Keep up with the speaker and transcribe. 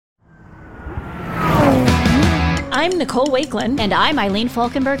I'm Nicole Wakeland. And I'm Eileen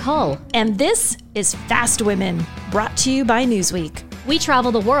Falkenberg-Hull. And this is Fast Women, brought to you by Newsweek. We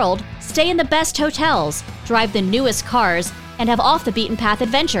travel the world, stay in the best hotels, drive the newest cars, and have off-the-beaten-path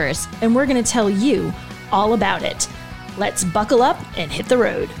adventures. And we're going to tell you all about it. Let's buckle up and hit the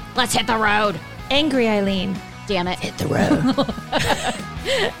road. Let's hit the road. Angry Eileen. Damn it. Hit the road.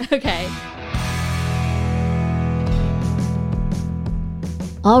 Okay.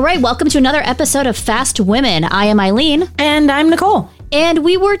 All right, welcome to another episode of Fast Women. I am Eileen. And I'm Nicole. And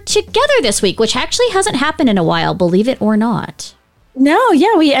we were together this week, which actually hasn't happened in a while, believe it or not. No,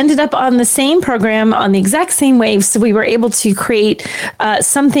 yeah, we ended up on the same program on the exact same wave. So we were able to create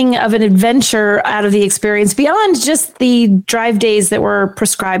something of an adventure out of the experience beyond just the drive days that were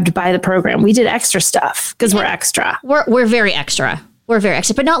prescribed by the program. We did extra stuff because we're extra. We're very extra. We're very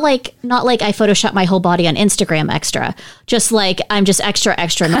extra, but not like I Photoshop my whole body on Instagram extra. Just like I'm just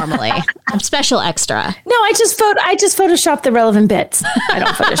extra normally. I'm special extra. No, I just Photoshop the relevant bits. I don't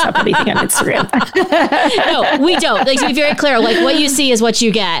Photoshop anything on Instagram. No, we don't. Like, to be very clear, like what you see is what you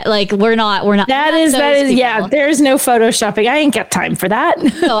get. Like we're not. That is yeah. There's no Photoshopping. I ain't got time for that.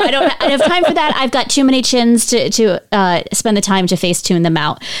 No, I don't have time for that. I've got too many chins to spend the time to Facetune them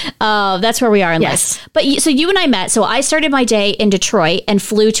out. That's where we are in life. But so you and I met. So I started my day in Detroit and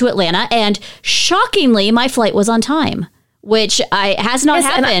flew to Atlanta, and shockingly, my flight was on time, which has not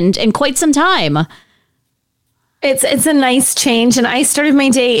happened in quite some time. It's a nice change, and I started my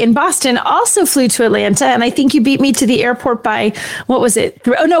day in Boston, also flew to Atlanta, and I think you beat me to the airport by, what was it?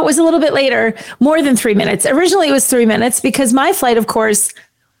 Oh, no, it was a little bit later, more than 3 minutes. Originally, it was 3 minutes because my flight, of course,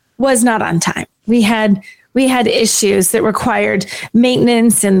 was not on time. We had issues that required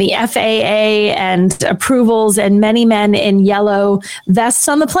maintenance and the FAA and approvals and many men in yellow vests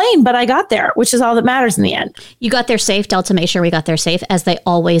on the plane. But I got there, which is all that matters in the end. You got there safe. Delta made sure we got there safe, as they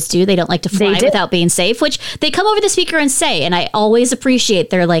always do. They don't like to fly without being safe, which they come over the speaker and say. And I always appreciate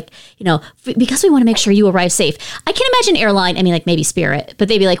they're like, because we want to make sure you arrive safe. I can imagine airline, like maybe Spirit, but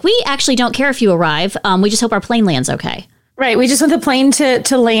they'd be like, we actually don't care if you arrive. We just hope our plane lands okay. Right. We just want the plane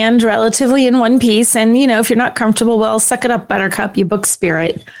to land relatively in one piece. And, if you're not comfortable, well, suck it up, Buttercup. You book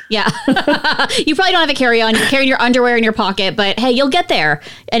Spirit. Yeah. You probably don't have a carry-on. You're carrying your underwear in your pocket. But, hey, you'll get there.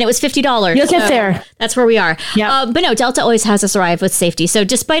 And it was $50. You'll get there. That's where we are. Yeah. But no, Delta always has us arrive with safety. So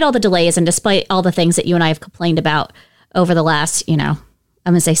despite all the delays and despite all the things that you and I have complained about over the last, I'm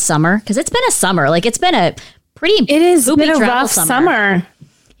going to say summer. Because it's been a summer. Like, it's been a pretty It has been a rough summer.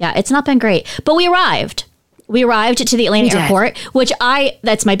 Yeah, it's not been great. But we arrived. We arrived to the Atlanta airport, which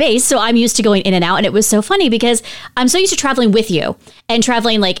that's my base. So I'm used to going in and out. And it was so funny because I'm so used to traveling with you and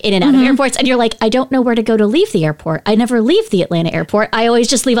traveling like in and out of airports. And you're like, I don't know where to go to leave the airport. I never leave the Atlanta airport. I always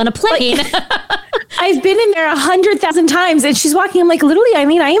just leave on a plane. I've been in there 100,000 times, and she's walking. I'm like, literally,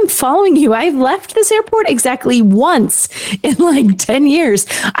 I am following you. I've left this airport exactly once in like 10 years.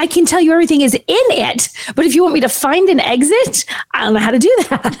 I can tell you everything is in it. But if you want me to find an exit, I don't know how to do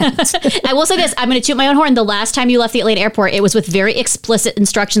that. I will say this. I'm going to toot my own horn. The last time you left the Atlanta airport, it was with very explicit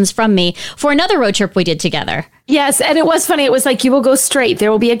instructions from me for another road trip we did together. Yes. And it was funny. It was like, you will go straight.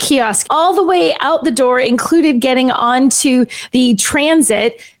 There will be a kiosk all the way out the door, included getting onto the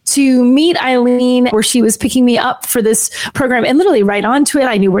transit to meet Eileen, where she was picking me up for this program, and literally right onto it.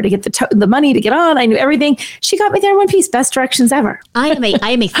 I knew where to get the money to get on. I knew everything. She got me there in one piece. Best directions ever. I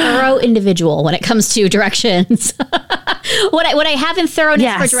am a thorough individual when it comes to directions. What I have in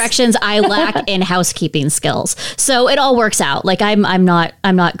thoroughness for directions, I lack in housekeeping skills. So it all works out. Like I'm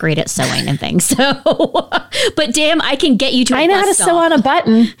not great at sewing and things. So, but damn, I can get you to. I know how to sew on a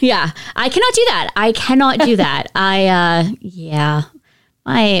button. Yeah, I cannot do that.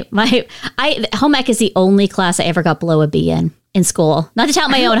 Home ec is the only class I ever got below a B in school. Not to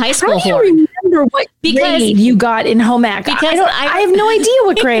tout my own high school. How do you remember what grade you got in home ec? I have no idea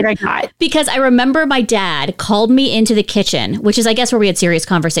what grade I got. Because I remember my dad called me into the kitchen, which is, I guess, where we had serious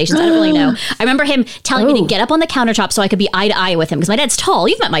conversations. I don't really know. I remember him telling me to get up on the countertop so I could be eye to eye with him, because my dad's tall.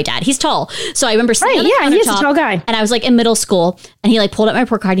 You've met my dad. He's tall. So I remember sitting on the countertop. He's a tall guy. And I was like in middle school, and he like pulled up my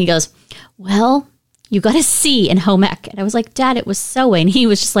report card and he goes, well, you got a C in home ec. And I was like, Dad, it was sewing. He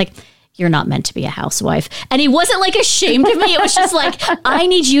was just like, you're not meant to be a housewife. And he wasn't like ashamed of me. It was just like, I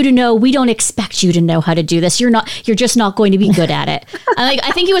need you to know, we don't expect you to know how to do this. You're just not going to be good at it. And like,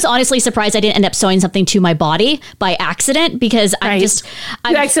 I think he was honestly surprised I didn't end up sewing something to my body by accident, because you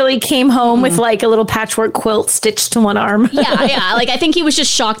accidentally came home with like a little patchwork quilt stitched to one arm. Yeah. Like, I think he was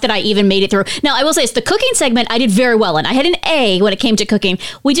just shocked that I even made it through. Now, I will say, it's the cooking segment I did very well in. I had an A when it came to cooking.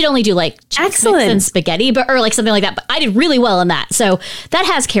 We did only do like chicken and spaghetti, or like something like that. But I did really well in that. So that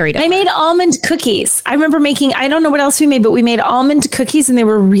has carried over. made almond cookies. I remember making, I don't know what else we made, but we made almond cookies and they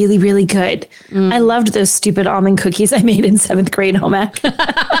were really, really good. I loved those stupid almond cookies I made in 7th grade home ec.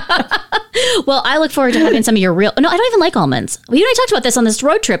 Well, I look forward to having some of your real. No, I don't even like almonds. You and I talked about this on this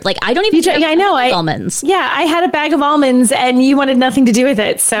road trip. Like, I don't even. I know. Like almonds. Yeah, I had a bag of almonds, and you wanted nothing to do with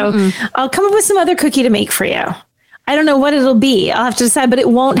it. So I'll come up with some other cookie to make for you. I don't know what it'll be. I'll have to decide, but it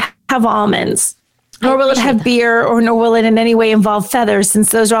won't have almonds. Nor will it have beer, or nor will it in any way involve feathers,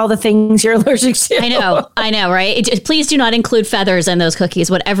 since those are all the things you're allergic to. I know, right? Please do not include feathers in those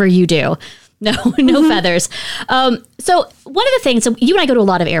cookies, whatever you do. No feathers. So one of the things, so you and I go to a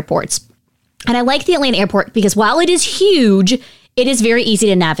lot of airports. And I like the Atlanta airport because while it is huge, it is very easy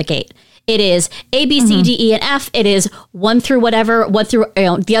to navigate. It is A, B, C, D, E, and F. It is one through whatever, one through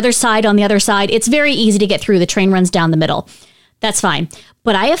the other side on the other side. It's very easy to get through. The train runs down the middle. That's fine.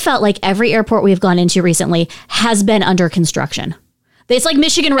 But I have felt like every airport we've gone into recently has been under construction. It's like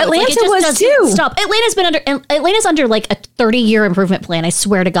Michigan roads. Atlanta like it just was doesn't too. Stop. Atlanta's under like a 30-year improvement plan. I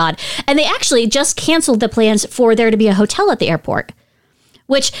swear to God. And they actually just canceled the plans for there to be a hotel at the airport.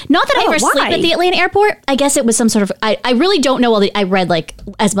 Which, not that I ever sleep at the Atlanta airport. I guess it was some sort of, I really don't know. I read like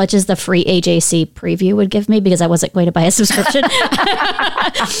as much as the free AJC preview would give me because I wasn't going to buy a subscription. But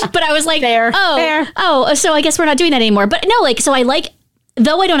I was like, Fair. So I guess we're not doing that anymore. But no, like, so I like,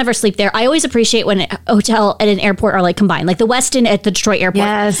 though I don't ever sleep there, I always appreciate when a hotel and an airport are like combined. Like the Westin at the Detroit airport.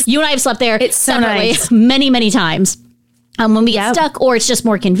 Yes. You and I have slept there it's so nice. many, many times. When we get stuck, or it's just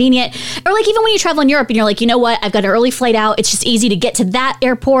more convenient, or like even when you travel in Europe and you're like, you know what, I've got an early flight out. It's just easy to get to that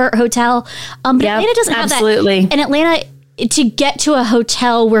airport hotel. But Atlanta doesn't have that. And Atlanta, to get to a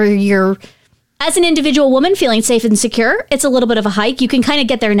hotel where you're, as an individual woman, feeling safe and secure, it's a little bit of a hike. You can kind of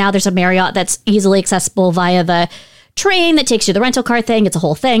get there now. There's a Marriott that's easily accessible via the train that takes you to the rental car thing. It's a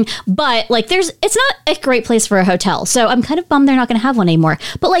whole thing. But like it's not a great place for a hotel. So I'm kind of bummed they're not going to have one anymore.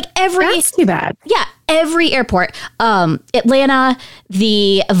 But like that's too bad. Yeah. Every airport, Atlanta,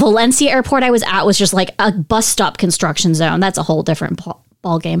 the Valencia airport I was at was just like a bus stop construction zone. That's a whole different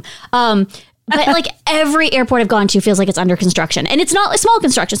ball game. But like every airport I've gone to feels like it's under construction. And it's not a small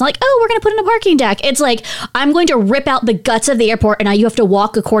construction. It's not like, oh, we're going to put in a parking deck. It's like, I'm going to rip out the guts of the airport and now you have to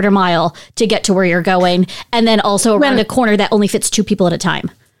walk a quarter mile to get to where you're going. And then also around a corner that only fits 2 people at a time.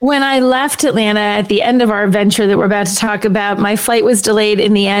 When I left Atlanta at the end of our adventure that we're about to talk about, my flight was delayed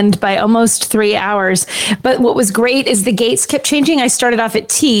in the end by almost 3 hours. But what was great is the gates kept changing. I started off at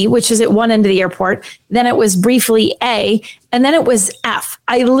T, which is at one end of the airport. Then it was briefly A, and then it was F.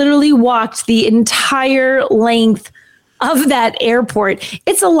 I literally walked the entire length of that airport.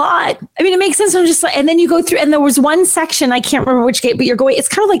 It's a lot. I mean, it makes sense. I'm just like, and then you go through, and there was one section, I can't remember which gate, but you're going, it's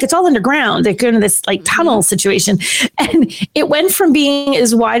kind of like, it's all underground. They're going to this like tunnel situation. And it went from being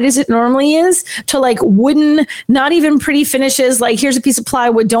as wide as it normally is to like wooden, not even pretty finishes. Like, here's a piece of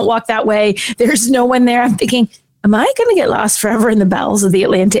plywood. Don't walk that way. There's no one there. I'm thinking, am I going to get lost forever in the bowels of the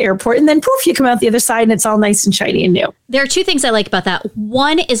Atlanta airport? And then poof, you come out the other side and it's all nice and shiny and new. There are 2 things I like about that.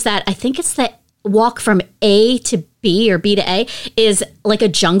 One is that I think it's that walk from A to B or B to A is like a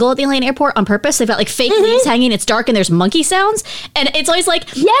jungle at the Atlanta airport on purpose. They've got like fake leaves hanging. It's dark and there's monkey sounds. And it's always like,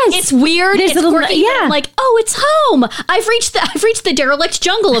 it's weird. There's it's quirky. I'm like, oh, it's home. I've reached the derelict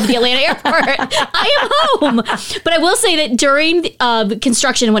jungle of the Atlanta airport. I am home. But I will say that during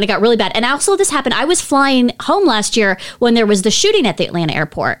construction, when it got really bad, and also this happened, I was flying home last year when there was the shooting at the Atlanta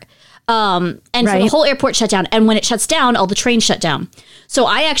airport. So the whole airport shut down. And when it shuts down, all the trains shut down. So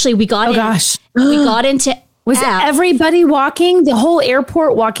we got into Was everybody walking, the whole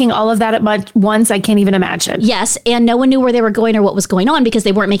airport walking all of that at once? I can't even imagine. Yes. And no one knew where they were going or what was going on because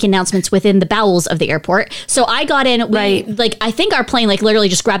they weren't making announcements within the bowels of the airport. So I got in, like, I think our plane like literally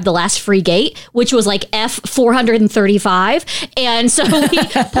just grabbed the last free gate, which was like F435. And so we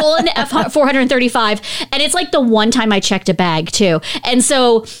pull into F435 and it's like the one time I checked a bag too. And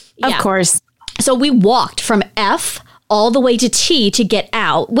so, of course. So we walked from F all the way to T to get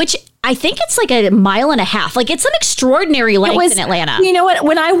out, which I think it's like a mile and a half. Like it's an extraordinary length in Atlanta. You know what?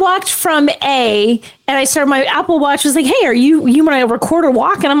 When I walked from A and I started, my Apple Watch was like, hey, you want to record or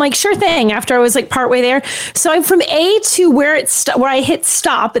walk? And I'm like, sure thing. After I was like partway there. So I'm from A to where I hit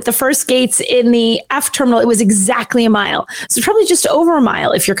stop at the first gates in the F terminal. It was exactly a mile. So probably just over a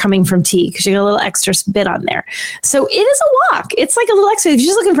mile if you're coming from T because you got a little extra bit on there. So it is a walk. It's like a little extra. If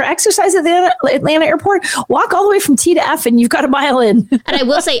you're just looking for exercise at the Atlanta airport, walk all the way from T to F and you've got a mile in. And I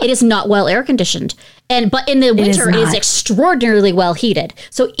will say it is not well air conditioned. But in the winter it is extraordinarily well heated.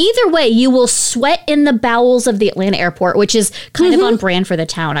 So either way, you will sweat in the bowels of the Atlanta airport, which is kind of on brand for the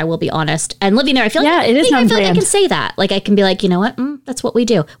town, I will be honest. And living there, I feel like I can say that. Like I can be like, you know what? That's what we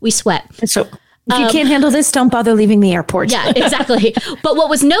do. We sweat. If you can't handle this, don't bother leaving the airport. Yeah, exactly. But what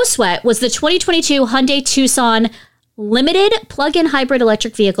was no sweat was the 2022 Hyundai Tucson limited plug-in hybrid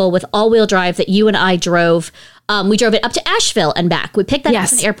electric vehicle with all-wheel drive that you and I drove. We drove it up to Asheville and back. We picked that up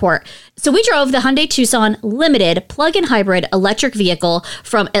from the airport. So we drove the Hyundai Tucson limited plug-in hybrid electric vehicle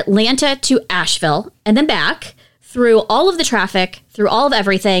from Atlanta to Asheville and then back through all of the traffic, through all of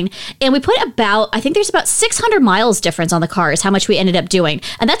everything. And we put I think there's about 600 miles difference on the car is how much we ended up doing.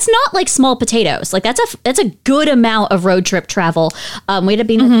 And that's not like small potatoes. Like that's a good amount of road trip travel. We ended up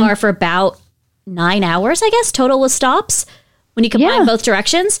being in the car for about 9 hours, I guess, total with stops when you combine both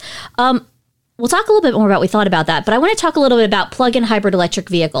directions. We'll talk a little bit more about what we thought about that. But I want to talk a little bit about plug-in hybrid electric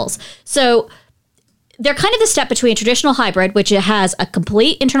vehicles. So they're kind of the step between a traditional hybrid, which has a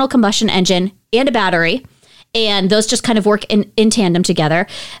complete internal combustion engine and a battery. And those just kind of work in tandem together.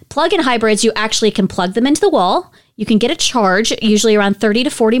 Plug-in hybrids, you actually can plug them into the wall. You can get a charge, usually around 30 to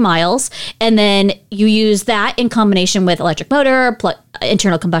 40 miles. And then you use that in combination with electric motor,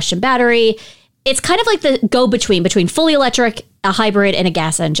 internal combustion battery. It's kind of like the go-between between fully electric, a hybrid, and a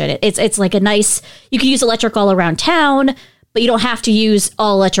gas engine. It's like a nice, you can use electric all around town, but you don't have to use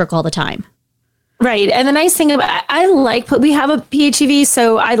all electric all the time. Right. And the nice thing about we have a PHEV,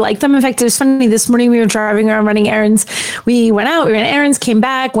 so I like them. In fact, it was funny. This morning we were driving around running errands. We went out, we ran errands, came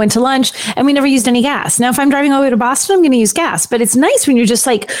back, went to lunch, and we never used any gas. Now, if I'm driving all the way to Boston, I'm going to use gas. But it's nice when you're just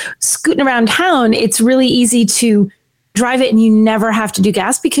like scooting around town. It's really easy to drive it and you never have to do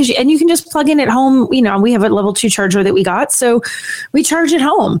gas and you can just plug in at home. You know, we have a level 2 charger that we got, so we charge at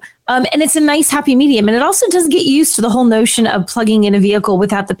home. And it's a nice happy medium. And it also doesn't get used to the whole notion of plugging in a vehicle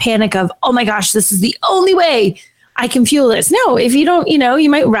without the panic of, oh my gosh, this is the only way I can fuel this. No, if you don't, you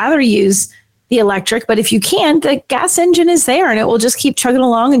might rather use the electric, but if you can't, the gas engine is there and it will just keep chugging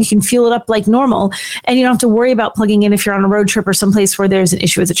along and you can fuel it up like normal. And you don't have to worry about plugging in if you're on a road trip or someplace where there's an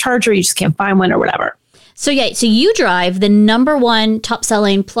issue with a charger, you just can't find one or whatever. So you drive the number one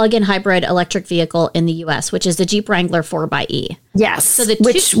top-selling plug-in hybrid electric vehicle in the U.S., which is the Jeep Wrangler 4xe. Yes, so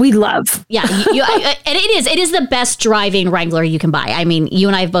which we love. Yeah, and it is the best driving Wrangler you can buy. I mean, you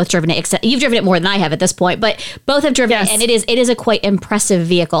and I have both driven it. You've driven it more than I have at this point, but both have driven it, and it is a quite impressive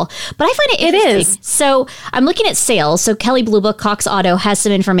vehicle. But I find it interesting. It is. So I'm looking at sales. So Kelley Blue Book Cox Auto has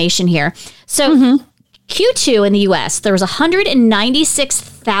some information here. So Q2 in the U.S., there was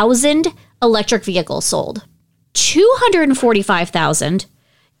 196,000 electric vehicles sold, 245,000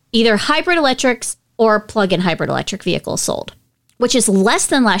 either hybrid electrics or plug-in hybrid electric vehicles sold, which is less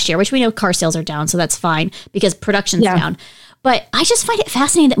than last year, which we know car sales are down, so that's fine because production's down. But I just find it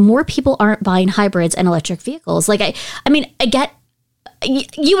fascinating that more people aren't buying hybrids and electric vehicles. Like, I get,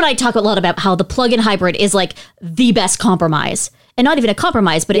 you and I talk a lot about how the plug-in hybrid is like the best compromise, and not even a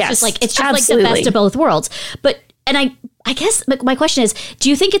compromise, but it's just like the best of both worlds. And I guess my question is, do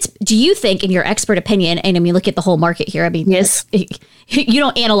you think in your expert opinion, and I mean, look at the whole market here. I mean, yes, you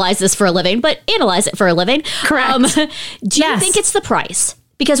don't analyze this for a living, but analyze it for a living. Correct. Do you think it's the price?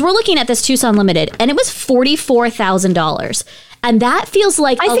 Because we're looking at this Tucson Limited and it was $44,000. And that feels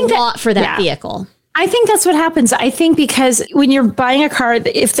like a lot for that vehicle. I think that's what happens. I think because when you're buying a car,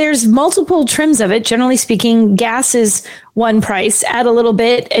 if there's multiple trims of it, generally speaking, gas is one price. Add a little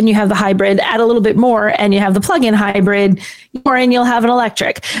bit and you have the hybrid. Add a little bit more and you have the plug-in hybrid, and you'll have an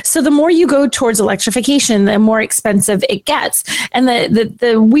electric. So the more you go towards electrification, the more expensive it gets. And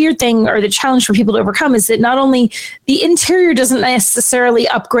the weird thing or the challenge for people to overcome is that not only the interior doesn't necessarily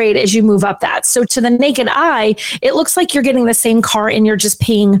upgrade as you move up that. So to the naked eye, it looks like you're getting the same car and you're just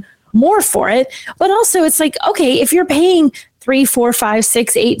paying more for it. But also it's like, okay, if you're paying 3, 4, 5,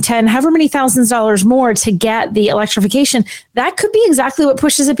 6, 8, 10, however many thousands of dollars more to get the electrification, that could be exactly what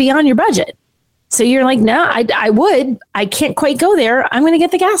pushes it beyond your budget. So you're like, no, I can't quite go there. I'm going to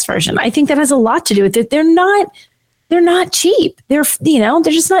get the gas version. I think that has a lot to do with it. They're not cheap. They're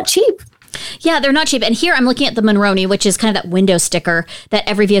just not cheap. Yeah, they're not cheap. And here I'm looking at the Monroney, which is kind of that window sticker that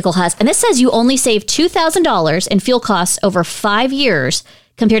every vehicle has. And this says you only save $2,000 in fuel costs over 5 years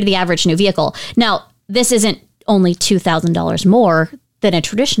compared to the average new vehicle. Now, this isn't only $2,000 more than a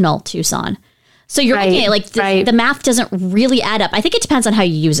traditional Tucson. So you're looking at the math doesn't really add up. I think it depends on how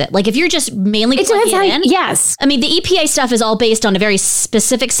you use it. Like if you're just mainly plugging it in. Yes. I mean, the EPA stuff is all based on a very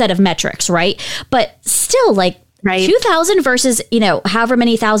specific set of metrics, right? But still, like, 2,000 versus, however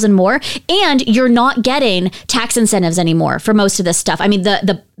many thousand more. And you're not getting tax incentives anymore for most of this stuff. I mean,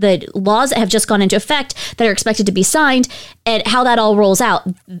 the laws that have just gone into effect that are expected to be signed and how that all rolls out,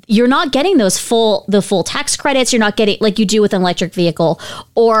 you're not getting the full tax credits. You're not getting like you do with an electric vehicle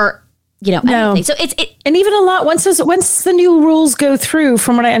or, anything. So and even a lot once the new rules go through,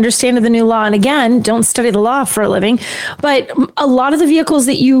 from what I understand of the new law, and again, don't study the law for a living, but a lot of the vehicles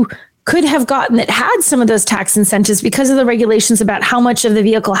that you could have gotten that had some of those tax incentives because of the regulations about how much of the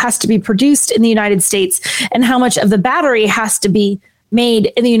vehicle has to be produced in the United States and how much of the battery has to be made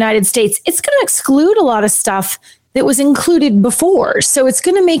in the United States. It's going to exclude a lot of stuff that was included before. So it's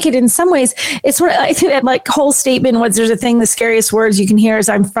going to make it in some ways, it's what I think that like whole statement was, there's a thing, the scariest words you can hear is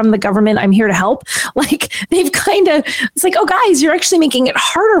I'm from the government, I'm here to help. Like they've kind of, it's like, oh guys, you're actually making it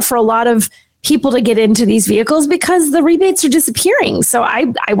harder for a lot of people to get into these vehicles because the rebates are disappearing. So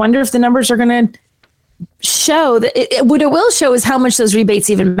I wonder if the numbers are going to show that what it will show is how much those rebates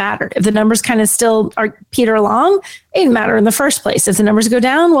even matter. If the numbers kind of still are peter along, it didn't matter in the first place. If the numbers go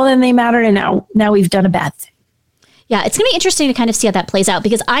down, well, then they matter. And now we've done a bad thing. Yeah, it's going to be interesting to kind of see how that plays out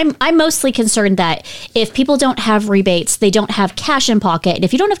because I'm mostly concerned that if people don't have rebates, they don't have cash in pocket. And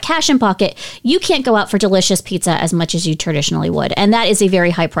if you don't have cash in pocket, you can't go out for delicious pizza as much as you traditionally would. And that is a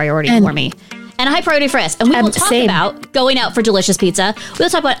very high priority for me. And a high priority for us. And we will talk about going out for delicious pizza. We'll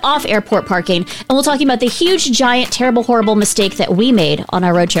talk about off-airport parking. And we'll talk about the huge, giant, terrible, horrible mistake that we made on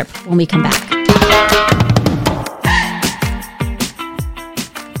our road trip when we come back.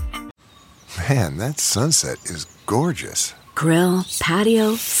 Man, that sunset is gorgeous. Grill,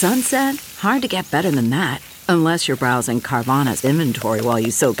 patio, sunset. Hard to get better than that. Unless you're browsing Carvana's inventory while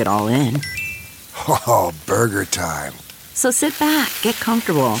you soak it all in. Oh, burger time. So sit back, get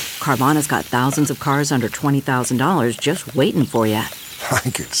comfortable. Carvana's got thousands of cars under $20,000 just waiting for you.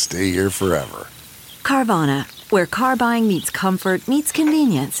 I could stay here forever. Carvana, where car buying meets comfort meets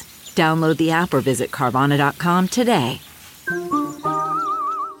convenience. Download the app or visit Carvana.com today.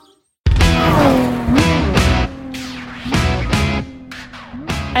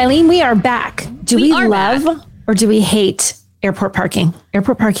 Eileen, we are back. Do we love or do we hate airport parking?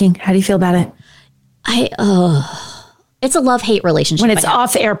 Airport parking, how do you feel about it? It's a love-hate relationship. When it's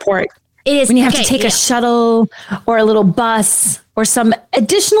off airport. It is. When you have to take a shuttle or a little bus or some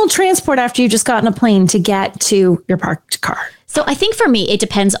additional transport after you've just gotten a plane to get to your parked car. So I think for me, it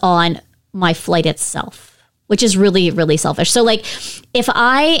depends on my flight itself, which is really, really selfish. So like if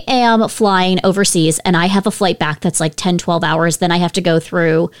I am flying overseas and I have a flight back that's like 10, 12 hours, then I have to go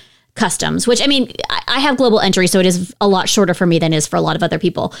through customs, which I mean, I have global entry, so it is a lot shorter for me than it is for a lot of other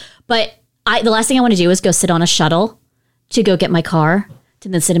people. But the last thing I want to do is go sit on a shuttle to go get my car, to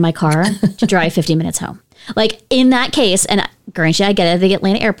then sit in my car to drive 50 minutes home. Like in that case, and granted, I get it at the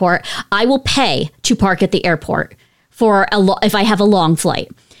Atlanta airport, I will pay to park at the airport for if I have a long flight.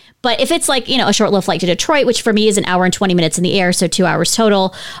 But if it's like, a short little flight to Detroit, which for me is an hour and 20 minutes in the air, so 2 hours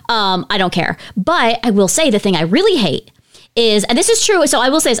total, I don't care. But I will say the thing I really hate is, and this is true, so I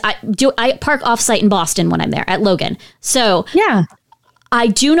will say is I park offsite in Boston when I'm there at Logan. So yeah, I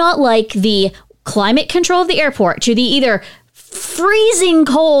do not like the climate control of the airport to the either freezing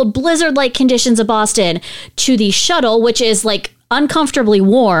cold blizzard-like conditions of Boston to the shuttle, which is like uncomfortably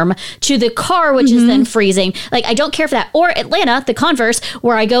warm, to the car, which is then freezing. Like, I don't care for that. Or Atlanta, the converse,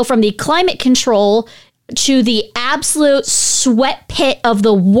 where I go from the climate control to the absolute sweat pit of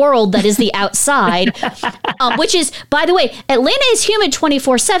the world that is the outside, which is, by the way, Atlanta is humid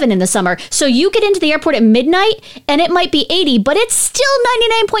 24/7 in the summer. So you get into the airport at midnight and it might be 80, but it's still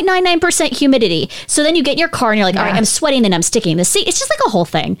 99.99% humidity. So then you get in your car and you're like, all right, I'm sweating and I'm sticking the seat. It's just like a whole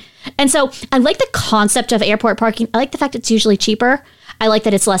thing. And so I like the concept of airport parking. I like the fact it's usually cheaper. I like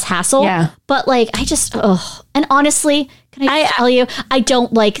that it's less hassle. Yeah. But like, and honestly, can I tell you, I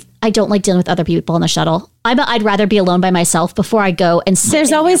don't like dealing with other people on the shuttle. I'd rather be alone by myself before I go and sit.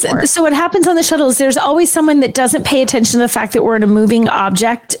 There's always, so what happens on the shuttles, there's always someone that doesn't pay attention to the fact that we're in a moving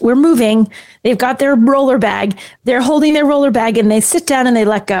object. We're moving. They've got their roller bag. They're holding their roller bag and they sit down and they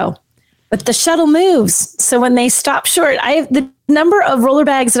let go. But the shuttle moves. So when they stop short, I have the number of roller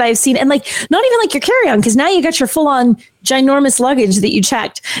bags that I've seen, and like not even like your carry-on, because now you got your full-on ginormous luggage that you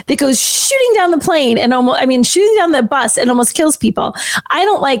checked that goes shooting down the plane and shooting down the bus and almost kills people. I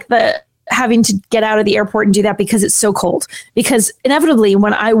don't like the having to get out of the airport and do that because it's so cold. Because inevitably,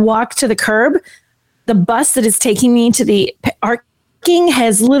 when I walk to the curb, the bus that is taking me to the parking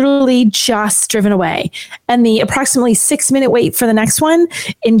has literally just driven away. And the approximately 6-minute wait for the next one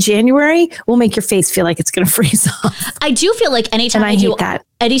in January will make your face feel like it's going to freeze off. I do feel like anytime I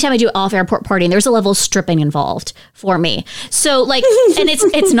do off airport partying, there's a level of stripping involved for me. So like, and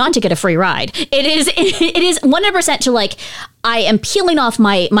it's not to get a free ride. It is 100% to like, I am peeling off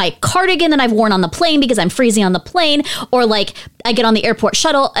my cardigan that I've worn on the plane because I'm freezing on the plane, or like I get on the airport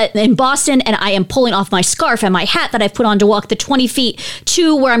shuttle in Boston and I am pulling off my scarf and my hat that I've put on to walk the 20 feet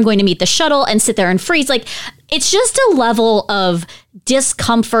to where I'm going to meet the shuttle and sit there and freeze. Like, it's just a level of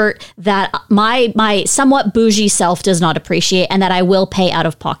discomfort that my somewhat bougie self does not appreciate and that I will pay out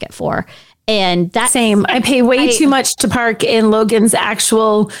of pocket for. And that same. I pay way too much to park in Logan's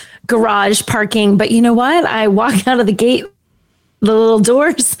actual garage parking. But you know what? I walk out of the gate, the little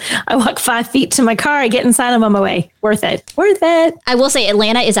doors. I walk 5 feet to my car. I get inside. I'm on my way. Worth it. Worth it. I will say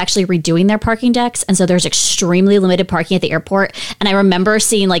Atlanta is actually redoing their parking decks. And so there's extremely limited parking at the airport. And I remember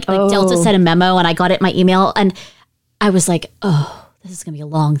seeing like Delta sent a memo and I got it in my email. And I was like, oh, this is going to be a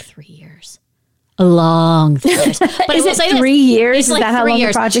long 3 years. A long 3 years. But is it 3 years? Is like that how long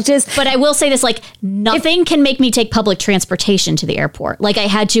the project is? But I will say this, like nothing can make me take public transportation to the airport. Like I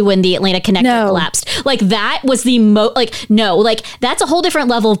had to when the Atlanta Connector collapsed. Like that was the that's a whole different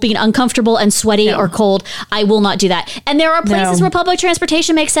level of being uncomfortable and sweaty or cold. I will not do that. And there are places where public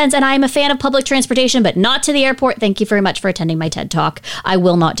transportation makes sense. And I'm a fan of public transportation, but not to the airport. Thank you very much for attending my TED Talk. I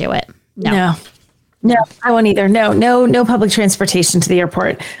will not do it. No, I won't either. No public transportation to the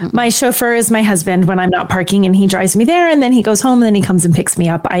airport. Mm-hmm. My chauffeur is my husband when I'm not parking, and he drives me there, and then he goes home, and then he comes and picks me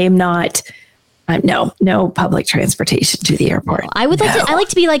up. I am not. No public transportation to the airport. I would like to. I like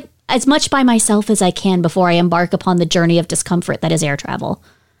to be like as much by myself as I can before I embark upon the journey of discomfort that is air travel.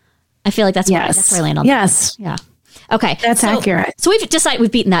 I feel like that's where I land on. Yes. Yeah. Okay. That's accurate. So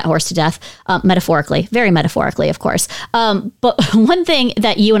we've beaten that horse to death, metaphorically, very metaphorically, of course. But one thing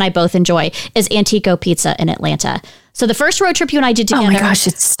that you and I both enjoy is Antico Pizza in Atlanta. So the first road trip you and I did together. Oh my gosh,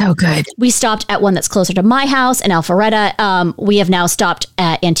 it's so good. We stopped at one that's closer to my house in Alpharetta. We have now stopped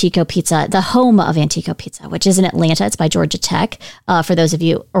at Antico Pizza, the home of Antico Pizza, which is in Atlanta. It's by Georgia Tech, for those of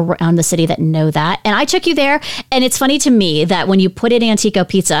you around the city that know that. And I took you there. And it's funny to me that when you put in Antico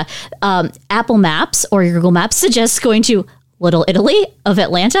Pizza, Apple Maps or your Google Maps suggests going to Little Italy of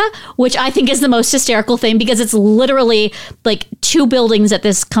Atlanta, which I think is the most hysterical thing because it's literally like 2 buildings that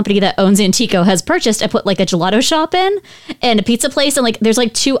this company that owns Antico has purchased and put like a gelato shop in and a pizza place. And like, there's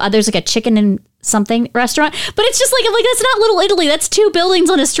like 2 others, like a chicken and something restaurant, but it's just like, I'm like, that's not Little Italy. That's 2 buildings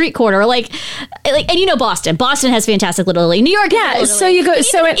on a street corner. Like, and you know, Boston has fantastic Little Italy. New York. Yeah. So you go,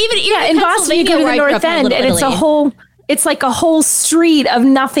 in Boston, you go to the North End and it's like a whole street of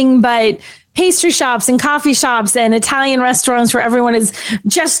nothing but pastry shops and coffee shops and Italian restaurants where everyone is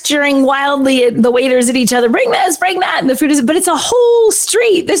gesturing wildly at the waiters at each other. Bring this, bring that. And the food is, but it's a whole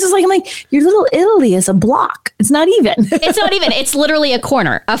street. This is like, I'm like, your Little Italy is a block. It's not even. It's not even. It's literally a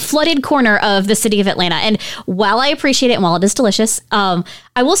corner, a flooded corner of the city of Atlanta. And while I appreciate it and while it is delicious, I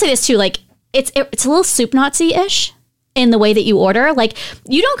will say this too, like it's a little soup Nazi-ish in the way that you order. Like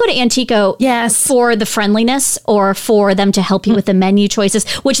you don't go to Antico for the friendliness or for them to help you with the menu choices,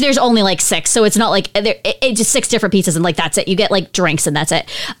 which there's only like 6. So it's not like it's just 6 different pizzas and like, that's it. You get like drinks and that's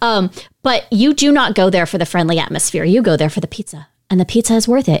it. But you do not go there for the friendly atmosphere. You go there for the pizza and the pizza is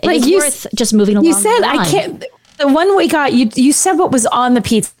worth it. It is worth just moving along. You said, I can't, the one we got, you said what was on the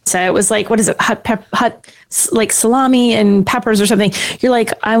pizza. It was like, what is it? Hot, like salami and peppers or something. You're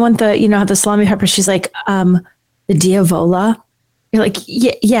like, I want the salami pepper. She's like, the Diavola. You're like,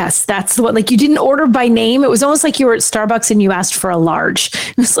 yes, that's the one. Like you didn't order by name. It was almost like you were at Starbucks and you asked for a large.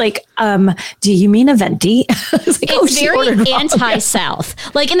 It was like, do you mean a venti? Like, it's very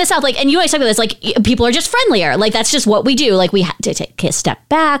anti-South. Like in the South, like, and you always talk about this, like people are just friendlier. Like that's just what we do. Like we have to take a step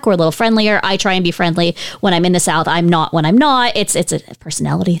back. We're a little friendlier. I try and be friendly when I'm in the South. I'm not when I'm not. It's a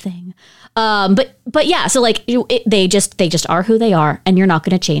personality thing. But yeah, so like they just are who they are and you're not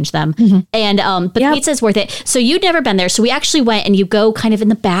going to change them. Mm-hmm. And, but the pizza is worth it. So you'd never been there. So we actually went and you go kind of in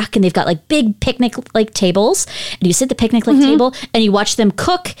the back and they've got like big picnic like tables and you sit at the picnic like table and you watch them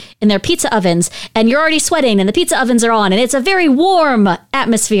cook in their pizza ovens and you're already sweating and the pizza ovens are on and it's a very warm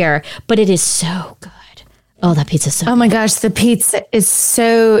atmosphere, but it is so good. Oh, that pizza is so good. Oh my gosh, the pizza is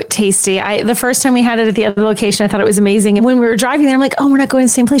so tasty. The first time we had it at the other location, I thought it was amazing. And when we were driving there, I'm like, oh, we're not going to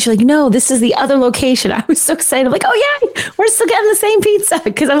the same place. You're like, no, this is the other location. I was so excited. I'm like, oh yeah, we're still getting the same pizza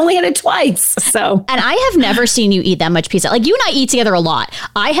because I've only had it twice. So, and I have never seen you eat that much pizza. Like you and I eat together a lot.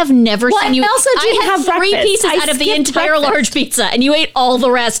 I have never seen you. I had 3 pieces out of the entire large pizza, and you ate all the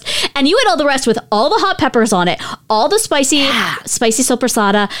rest. And you ate all the rest with all the hot peppers on it, all the spicy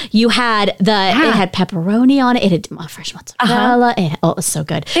soppressata. You had it had pepperoni on it. It had fresh mozzarella. It was so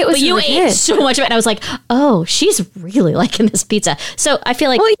good. It was. But you ate so much of it, and I was like, "Oh, she's really liking this pizza." So I feel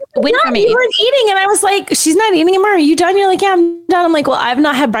like you weren't eating, and I was like, "She's not eating anymore. Are you done?" You're like, "Yeah, I'm done." I'm like, "Well, I've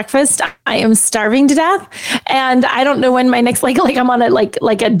not had breakfast. I am starving to death, and I don't know when my next like I'm on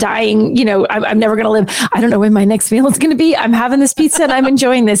a dying. I'm never gonna live. I don't know when my next meal is gonna be. I'm having this pizza, and I'm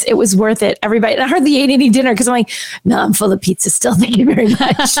enjoying this. It was worth it. Everybody. And I hardly ate any dinner because I'm like, no, I'm full of pizza still. Thank you very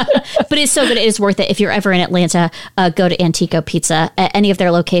much. But it's so good. It is worth it. If you're ever in Atlanta, go to Antico Pizza at any of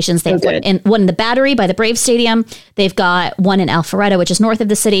their locations. They've got one in the Battery by the Braves Stadium. They've got one in Alpharetta, which is north of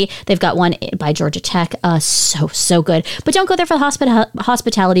the city. They've got one by Georgia Tech. So good. But don't go there for the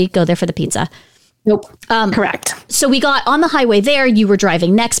hospitality. Go there for the pizza. Nope. Correct. So we got on the highway there. You were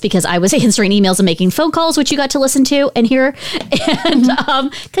driving next because I was answering emails and making phone calls, which you got to listen to and hear.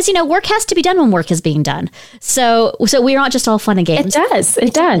 And because, work has to be done when work is being done. So we're not just all fun and games.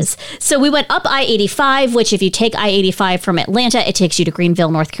 It does. So we went up I-85, which if you take I-85 from Atlanta, it takes you to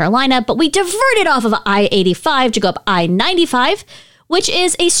Greenville, North Carolina. But we diverted off of I-85 to go up I-95, which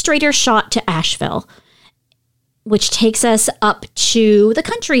is a straighter shot to Asheville, which takes us up to the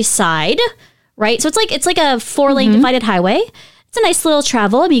countryside. Right. So it's like a 4-lane divided highway. It's a nice little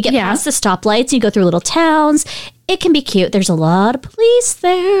travel. I mean, you get past the stoplights, you go through little towns. It can be cute. There's a lot of police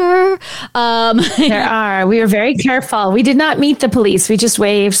there. There are. We were very careful. We did not meet the police. We just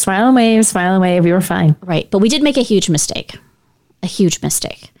waved, smile and wave, smile and wave. We were fine. Right. But we did make a huge mistake.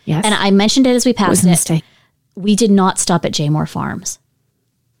 Yes. And I mentioned it as we passed it. Was a mistake. We did not stop at Jaymore Farms.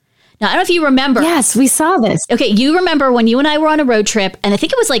 Now, I don't know if you remember. Yes, we saw this. Okay, you remember when you and I were on a road trip, and I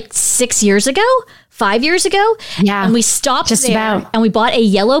think it was like 5 years ago? Yeah. And we stopped just there, about. and we bought a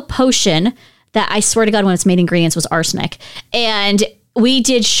yellow potion that I swear to God, one of its main ingredients was arsenic. And we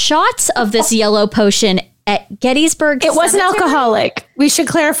did shots of this yellow potion at Gettysburg. It wasn't alcoholic. We should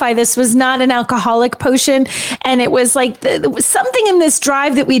clarify this was not an alcoholic potion. And it was like there was something in this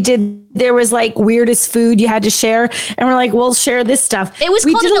drive that we did. There was like weirdest food you had to share. And we're like, we'll share this stuff. It was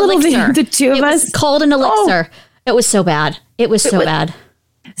called an elixir. The two of us. It was called an elixir. It was so bad. It was so bad.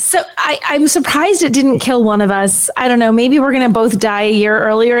 So I'm surprised it didn't kill one of us. I don't know. Maybe we're going to both die a year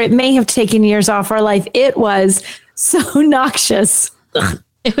earlier. It may have taken years off our life. It was so noxious. Ugh.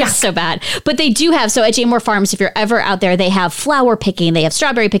 It was so bad. But they do have, so at Jaymore Farms, if you're ever out there, they have flower picking, they have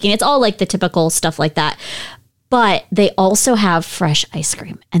strawberry picking. It's all like the typical stuff like that. But they also have fresh ice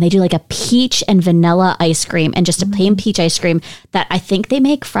cream. And they do like a peach and vanilla ice cream and just a plain peach ice cream that I think they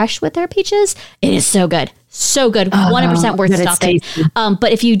make fresh with their peaches. It is so good. So good. 100% worth stopping.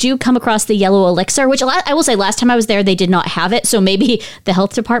 But if you do come across the yellow elixir, which I will say last time I was there, they did not have it. So maybe the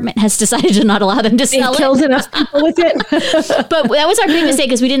health department has decided to not allow them to sell it. They killed enough people with it. But that was our big mistake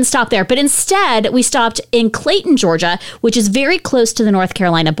because we didn't stop there. But instead, we stopped in Clayton, Georgia, which is very close to the North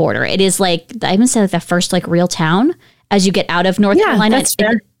Carolina border. It is like, I even said like the first like real town as you get out of North Carolina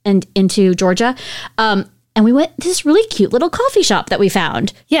and into Georgia. And we went to this really cute little coffee shop that we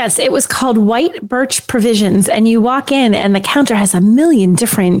found. Yes, it was called White Birch Provisions. And you walk in and the counter has a million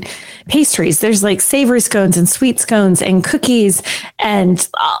different pastries. There's like savory scones and sweet scones and cookies and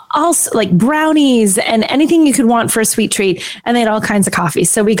also like brownies and anything you could want for a sweet treat. And they had all kinds of coffee.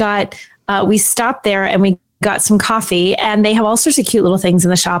 So we stopped there and we got some coffee, and they have all sorts of cute little things in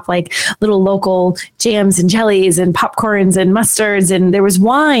the shop, like little local jams and jellies and popcorns and mustards. And there was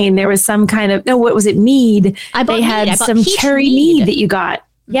wine. There was some kind of, what was it? Mead. They had some cherry mead that you got.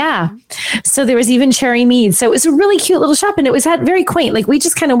 Yeah. So there was even cherry mead. So it was a really cute little shop, and it was very quaint. Like we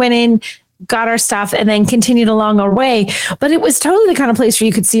just kind of went in, got our stuff, and then continued along our way. But it was totally the kind of place where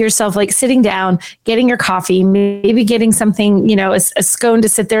you could see yourself like sitting down, getting your coffee, maybe getting something, a scone to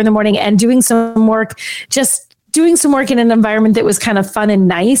sit there in the morning and doing some work, just doing some work in an environment that was kind of fun and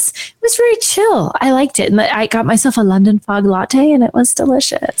nice. It was very chill. I liked it. And I got myself a London fog latte, and it was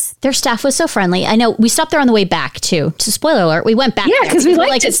delicious. Their staff was so friendly. I know we stopped there on the way back too. So spoiler alert, we went back. Yeah, because we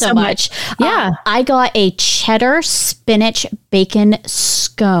liked it so much. Yeah. I got a cheddar spinach bacon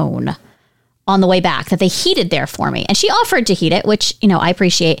scone on the way back that they heated there for me. And she offered to heat it, which, I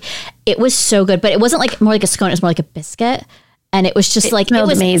appreciate. It was so good, but it wasn't like more like a scone. It was more like a biscuit. And it was just it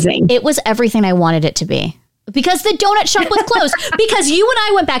was amazing. It was everything I wanted it to be. Because the donut shop was closed. Because you and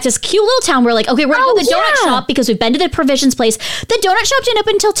I went back to this cute little town. We're like, okay, we're going to the donut shop because we've been to the provisions place. The donut shop didn't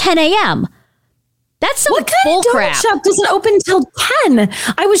open until 10 a.m. That's some bull crap. Donut shop doesn't open until 10.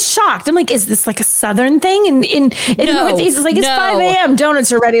 I was shocked. I'm like, is this like a Southern thing? And it's like, it's 5 a.m.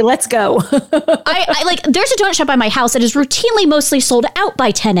 Donuts are ready. Let's go. I like, there's a donut shop by my house that is routinely mostly sold out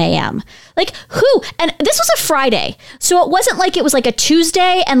by 10 a.m. Like who? And this was a Friday. So it wasn't like it was like a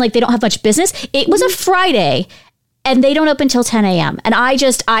Tuesday and like they don't have much business. It was a Friday. And they don't open until 10 a.m. And I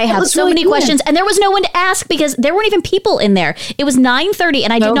have so many questions. And there was no one to ask because there weren't even people in there. It was 9:30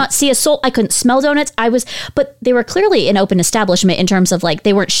 and I did not see a soul. I couldn't smell donuts. But they were clearly an open establishment in terms of like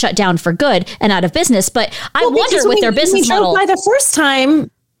they weren't shut down for good and out of business. But I wonder with their business model. By the first time,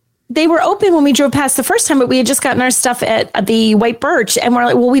 they were open when we drove past the first time, but we had just gotten our stuff at the White Birch. And we're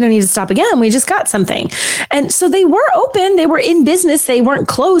like, well, we don't need to stop again. We just got something. And so they were open. They were in business. They weren't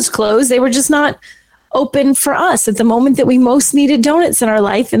closed. They were just not open for us at the moment that we most needed donuts in our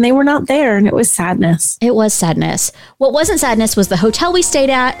life, and they were not there, and it was sadness. It was sadness. What wasn't sadness was the hotel we stayed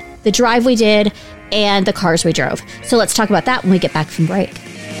at, the drive we did, and the cars we drove. So let's talk about that when we get back from break.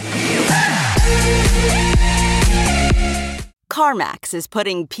 CarMax is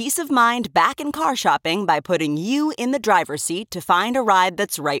putting peace of mind back in car shopping by putting you in the driver's seat to find a ride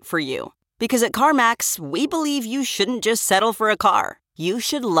that's right for you. Because at CarMax, we believe you shouldn't just settle for a car. You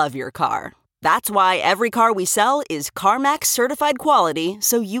should love your car. That's why every car we sell is CarMax certified quality,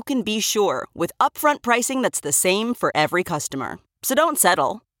 so you can be sure with upfront pricing that's the same for every customer. So don't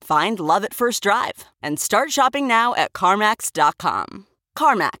settle. Find love at first drive and start shopping now at CarMax.com.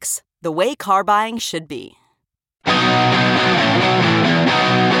 CarMax, the way car buying should be.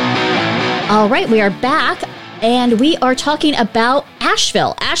 All right, we are back, and we are talking about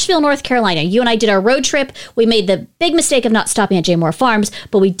Asheville, North Carolina. You and I did our road trip. We made the big mistake of not stopping at J. Moore Farms,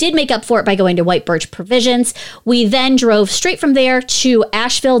 but we did make up for it by going to White Birch Provisions. We then drove straight from there to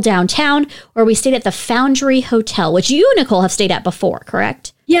Asheville downtown, where we stayed at the Foundry Hotel, which you, Nicole, have stayed at before,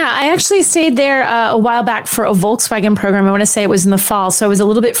 correct? Yeah, I actually stayed there a while back for a Volkswagen program. I want to say it was in the fall, so I was a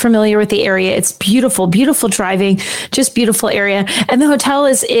little bit familiar with the area. It's beautiful, beautiful driving, just beautiful area. And the hotel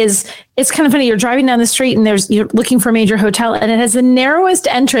is it's kind of funny. You're driving down the street and you're looking for a major hotel, and it has the narrowest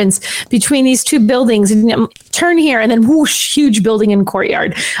entrance between these two buildings. And you turn here, and then whoosh, huge building and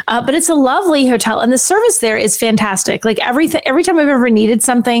courtyard. But it's a lovely hotel, and the service there is fantastic. Like every time I've ever needed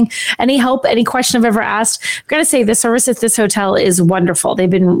something, any help, any question I've ever asked, I've got to say the service at this hotel is wonderful.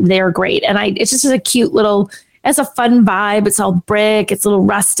 They're great, and it's just a cute little. It's a fun vibe. It's all brick. It's a little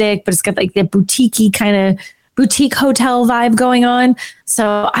rustic, but it's got like the boutique-y kind of boutique hotel vibe going on.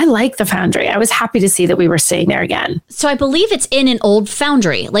 So I like the Foundry. I was happy to see that we were staying there again. So I believe it's in an old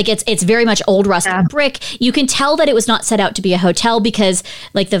foundry. Like it's very much old rustic brick. You can tell that it was not set out to be a hotel because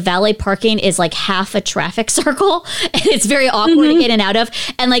like the valet parking is like half a traffic circle and it's very awkward to get in and out of.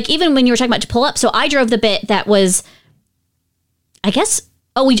 And like even when you were talking about to pull up, so I drove the bit that was, I guess,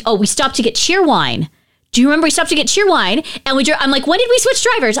 we stopped to get Cheerwine. Do you remember we stopped to get Cheerwine? And we drove, I'm like, when did we switch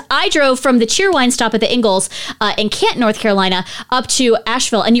drivers? I drove from the Cheerwine stop at the Ingalls in Canton, North Carolina, up to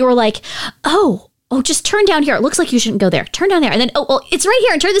Asheville. And you were like, oh, just turn down here. It looks like you shouldn't go there. Turn down there. And then, it's right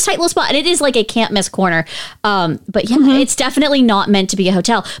here. And turn this tight little spot. And it is like a can't miss corner. But yeah, it's definitely not meant to be a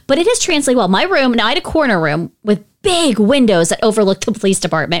hotel. But it is translated well. My room, now I had a corner room with big windows that overlooked the police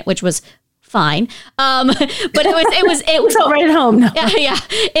department, which was fine. But it was felt right at home. Yeah.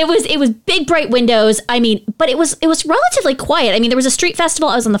 It was big, bright windows. I mean, but it was relatively quiet. I mean, there was a street festival.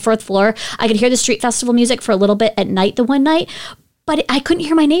 I was on the fourth floor. I could hear the street festival music for a little bit at night the one night, but I couldn't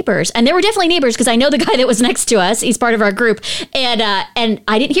hear my neighbors. And there were definitely neighbors because I know the guy that was next to us. He's part of our group. And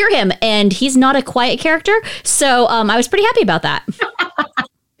I didn't hear him. And he's not a quiet character. So I was pretty happy about that.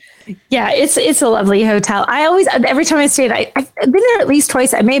 Yeah, it's a lovely hotel. Every time I stayed, I've been there at least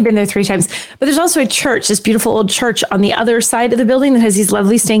twice. I may have been there 3 times, but there's also a church, this beautiful old church on the other side of the building that has these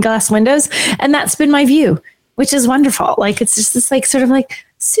lovely stained glass windows. And that's been my view, which is wonderful. Like, it's just this like sort of like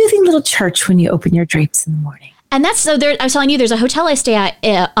soothing little church when you open your drapes in the morning. And that's so there. I was telling you, there's a hotel I stay at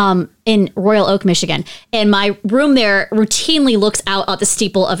in Royal Oak, Michigan, and my room there routinely looks out at the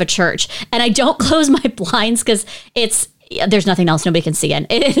steeple of a church. And I don't close my blinds because there's nothing else nobody can see in.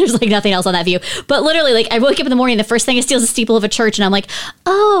 There's like nothing else on that view. But literally, like I wake up in the morning, the first thing I see is the steeple of a church, and I'm like,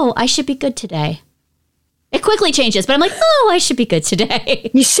 oh, I should be good today. It quickly changes, but I'm like, oh, I should be good today.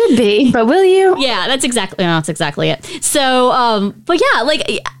 You should be, but will you? Yeah, that's exactly it. So, but yeah,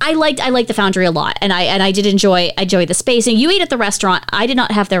 like I liked the Foundry a lot, and I did enjoy the space. And you ate at the restaurant. I did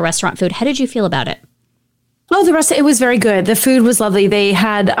not have their restaurant food. How did you feel about it? Oh, it was very good. The food was lovely. They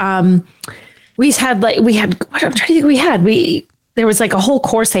had what I'm trying to think we had. There was like a whole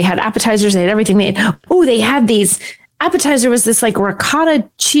course. They had appetizers. They had everything. They had these appetizer was this like ricotta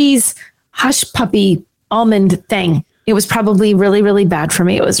cheese hush puppy almond thing. It was probably really, really bad for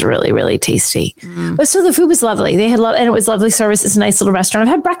me. It was really, really tasty. But still, the food was lovely. They had and it was lovely service. It's a nice little restaurant.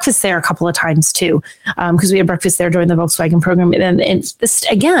 I've had breakfast there a couple of times too, because we had breakfast there during the Volkswagen program. And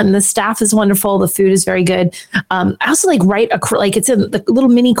the staff is wonderful. The food is very good. I also like it's in the little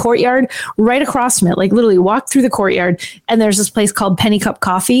mini courtyard right across from it. Like literally walk through the courtyard, and there's this place called Penny Cup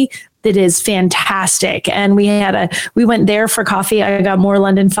Coffee that is fantastic. And we went there for coffee. I got more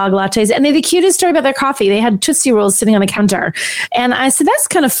London fog lattes, and they had the cutest story about their coffee. They had Tootsie Rolls sitting on the counter. And I said, that's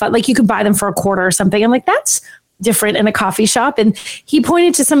kind of fun. Like you could buy them for $0.25 or something. I'm like, that's different in a coffee shop. And he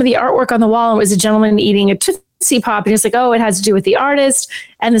pointed to some of the artwork on the wall. And it was a gentleman eating a Tootsie Pop. And he was like, oh, it has to do with the artist.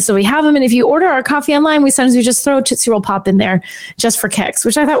 And so we have them. And if you order our coffee online, we sometimes just throw a Tootsie Roll Pop in there just for kicks,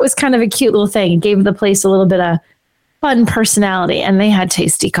 which I thought was kind of a cute little thing. It gave the place a little bit of fun personality, and they had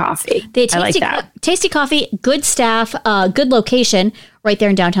tasty coffee. They had I like that. tasty coffee, good staff, good location right there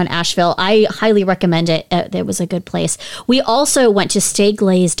in downtown Asheville. I highly recommend it. It was a good place. We also went to Stay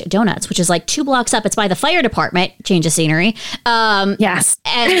Glazed Donuts, which is like 2 blocks up. It's by the fire department. Change of scenery. Yes.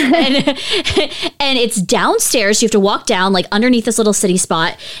 And it's downstairs. You have to walk down like underneath this little city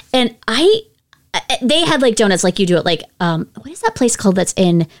spot. And they had like donuts like you do at like, what is that place called that's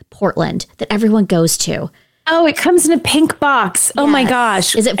in Portland that everyone goes to? Oh, it comes in a pink box. Oh my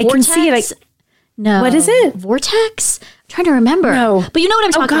gosh. Is it Vortex? I can see it. No. What is it? Vortex? I'm trying to remember. No. But you know what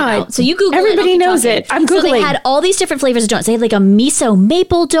I'm talking about. So you Google Everybody it. knows it. I'm Googling. So they had all these different flavors of donuts. They had like a miso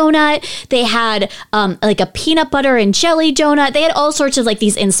maple donut. They had like a peanut butter and jelly donut. They had all sorts of like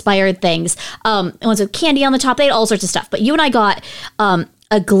these inspired things. Ones with candy on the top. They had all sorts of stuff. But you and I got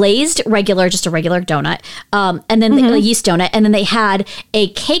a glazed regular, just a regular donut, and then the yeast donut, and then they had a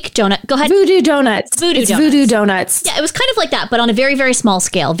cake donut. Go ahead. Voodoo Donuts. Voodoo Donuts. Yeah, it was kind of like that, but on a very, very small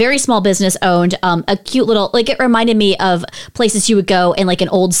scale. Very small business owned. A cute little, like it reminded me of places you would go in like an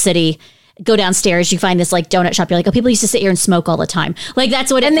old city. Go downstairs, you find this like donut shop. You're like, oh, people used to sit here and smoke all the time. Like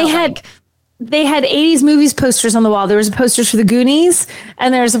that's what it felt like. They had 80s movies posters on the wall. There was a poster for the Goonies,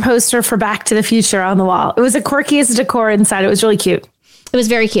 and there was a poster for Back to the Future on the wall. It was the quirkiest decor inside. It was really cute. It was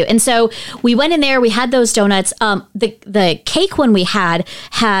very cute. And so we went in there, we had those donuts. The cake one we had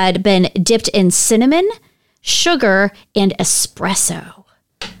been dipped in cinnamon, sugar, and espresso.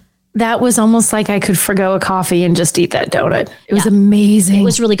 That was almost like I could forgo a coffee and just eat that donut. It was amazing. It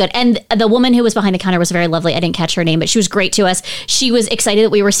was really good. And the woman who was behind the counter was very lovely. I didn't catch her name, but she was great to us. She was excited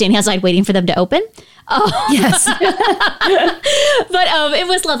that we were standing outside waiting for them to open. Oh. Yes. But it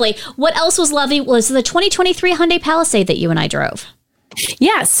was lovely. What else was lovely was the 2023 Hyundai Palisade that you and I drove.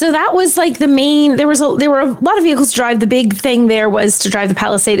 Yeah, so that was like the main. There were a lot of vehicles to drive. The big thing there was to drive the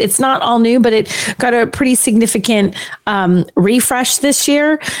Palisade. It's not all new, but it got a pretty significant refresh this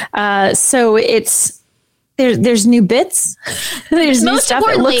year. So there's new bits. There's new stuff.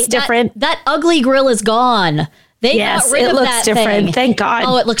 It looks different. That ugly grill is gone. They got rid of that different. thing. Thank God.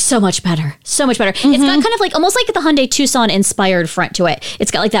 Oh, it looks so much better. So much better. It's got kind of like almost like the Hyundai Tucson inspired front to it.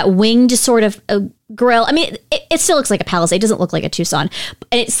 It's got like that winged sort of grill. I mean, it still looks like a Palisade. It doesn't look like a Tucson.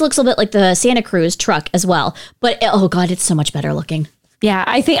 And it looks a little bit like the Santa Cruz truck as well. But oh God, it's so much better looking. Yeah,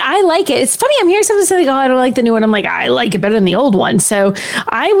 I think I like it. It's funny. I'm hearing someone say, like, oh, I don't like the new one. I'm like, I like it better than the old one. So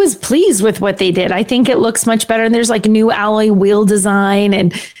I was pleased with what they did. I think it looks much better. And there's like new alloy wheel design.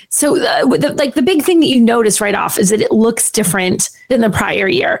 And so the big thing that you notice right off is that it looks different than the prior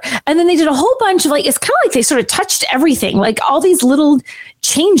year. And then they did a whole bunch of like, it's kind of like they sort of touched everything, like all these little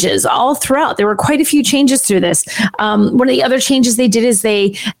changes all throughout. There were quite a few changes through this. One of the other changes they did is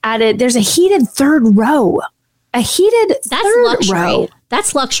they added, there's a heated third row. That's luxury. Row.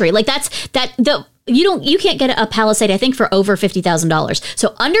 That's luxury. Like you can't get a Palisade, I think, for over $50,000.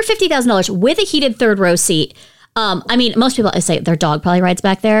 So under $50,000 with a heated third row seat. I mean, most people say their dog probably rides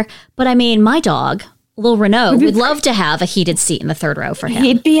back there, but I mean, my dog, little Renault, would love to have a heated seat in the third row for him.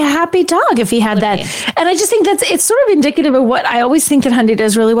 He'd be a happy dog if he had that. And I just think it's sort of indicative of what I always think that Hyundai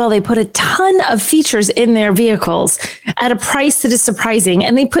does really well. They put a ton of features in their vehicles at a price that is surprising.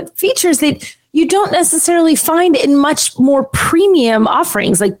 And they put features that you don't necessarily find in much more premium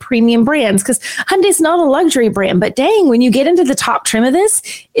offerings, like premium brands, because Hyundai's not a luxury brand. But dang, when you get into the top trim of this,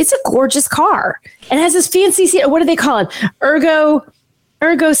 it's a gorgeous car. And it has this fancy seat. What do they call it?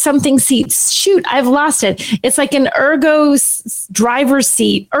 Ergo something seats. Shoot, I've lost it. It's like an ergo driver's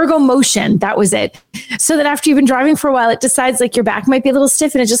seat, ergo motion. That was it. So that after you've been driving for a while, it decides like your back might be a little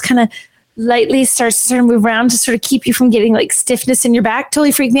stiff and it just kind of lightly starts to sort of move around to sort of keep you from getting like stiffness in your back.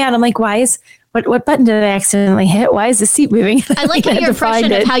 Totally freaked me out. I'm like, what button did I accidentally hit? Why is the seat moving? I like how your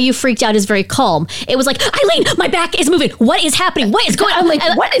impression of how you freaked out is very calm. It was like, Eileen, my back is moving. What is happening? What is going on? I'm like,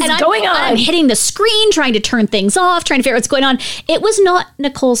 what is going on? I'm hitting the screen, trying to turn things off, trying to figure out what's going on. It was not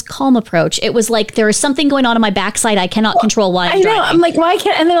Nicole's calm approach. It was like, there is something going on in my backside. I cannot control why I'm driving. I'm like, why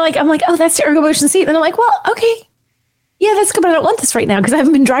can't? And I'm like, oh, that's the ergo motion seat. And I'm like, well, okay. Yeah, that's good, but I don't want this right now because I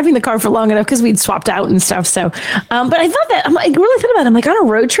haven't been driving the car for long enough because we'd swapped out and stuff. So, but I thought that, I really thought about it. I'm like, on a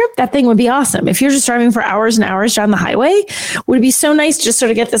road trip, that thing would be awesome. If you're just driving for hours and hours down the highway, would it be so nice to just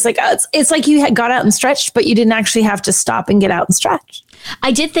sort of get this, like, it's like you had got out and stretched, but you didn't actually have to stop and get out and stretch.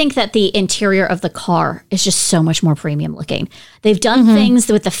 I did think that the interior of the car is just so much more premium looking. They've done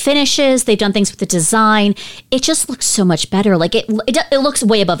things with the finishes. They've done things with the design. It just looks so much better. Like it looks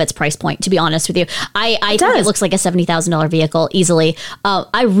way above its price point, to be honest with you. I think it looks like a $70,000 vehicle easily.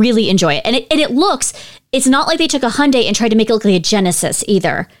 I really enjoy it. And it looks, it's not like they took a Hyundai and tried to make it look like a Genesis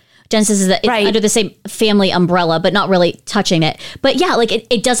either. Genesis is under the same family umbrella, but not really touching it. But yeah, like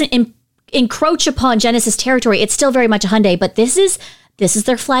it doesn't encroach upon Genesis territory. It's still very much a Hyundai, but this is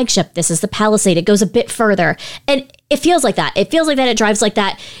their flagship. This is the Palisade. It goes a bit further. And it feels like that. It feels like that. It drives like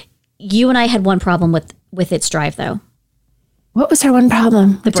that. You and I had one problem with its drive, though. What was our one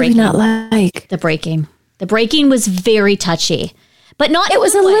problem? The What did we not like? The braking. The braking was very touchy, but not. It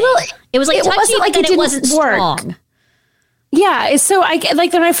was a little. It was like it touchy, wasn't like but it wasn't work. strong. Yeah, so I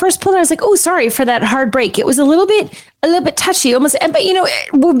like when I first pulled it, I was like, "Oh, sorry for that hard brake." It was a little bit touchy, almost. But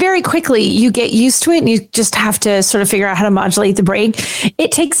very quickly you get used to it, and you just have to sort of figure out how to modulate the brake.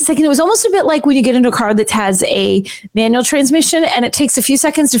 It takes a second. It was almost a bit like when you get into a car that has a manual transmission, and it takes a few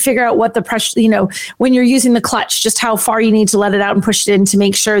seconds to figure out what the pressure. When you're using the clutch, just how far you need to let it out and push it in to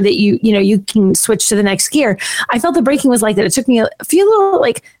make sure that you can switch to the next gear. I felt the braking was like that. It took me a few little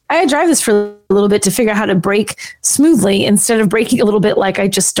I had to drive this for a little bit to figure out how to brake smoothly instead of braking a little bit like I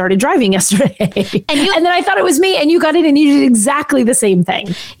just started driving yesterday. And then I thought it was me, and you got in and you did exactly the same thing.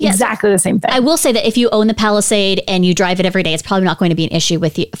 Yes. Exactly the same thing. I will say that if you own the Palisade and you drive it every day, it's probably not going to be an issue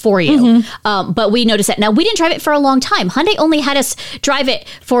for you. Mm-hmm. But we noticed that. Now, we didn't drive it for a long time. Hyundai only had us drive it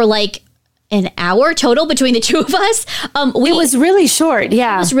for an hour total between the two of us. It was really short.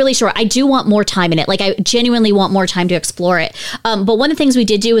 Yeah. It was really short. I do want more time in it. I genuinely want more time to explore it. But one of the things we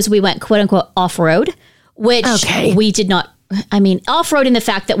did do is we went quote unquote off-road, which we did not, off-road in the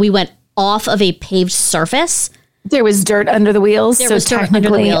fact that we went off of a paved surface. There was dirt under the wheels. So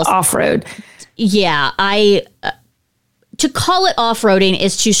technically off-road. Yeah. To call it off-roading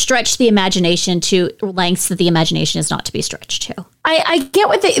is to stretch the imagination to lengths that the imagination is not to be stretched to. I get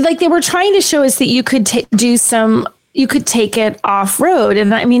what they were trying to show us that you could you could take it off-road.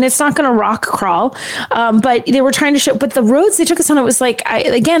 And it's not going to rock crawl, but they were trying to show, but the roads they took us on, it was my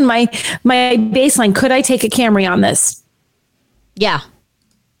baseline, could I take a Camry on this? Yeah.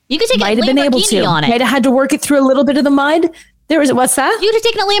 You could take Might have been able to. on it. Might have had to work it through a little bit of the mud. What's that? You could have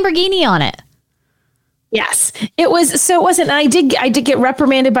taken a Lamborghini on it. Yes, it was. So it wasn't. And I did get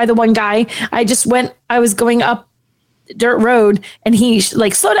reprimanded by the one guy. I was going up dirt road and he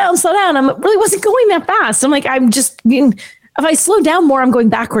slow down. I really wasn't going that fast. I'm if I slow down more, I'm going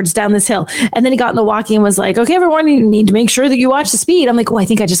backwards down this hill. And then he got in the walkie and was like, okay, everyone, you need to make sure that you watch the speed. I'm like, I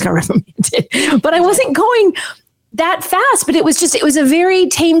think I just got reprimanded, but I wasn't going that fast, but it was a very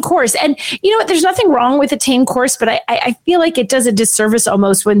tame course. And you know what, there's nothing wrong with a tame course, but I feel like it does a disservice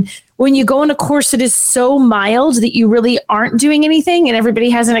almost when you go on a course that is so mild that you really aren't doing anything and everybody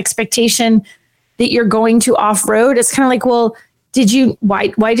has an expectation that you're going to off-road. It's kind of like, well,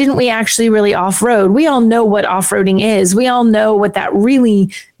 why didn't we actually really off-road? We all know what off-roading is. We all know what that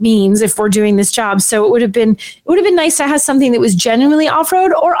really means if we're doing this job. So it would have been nice to have something that was genuinely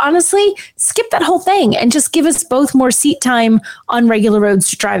off-road, or honestly, skip that whole thing and just give us both more seat time on regular roads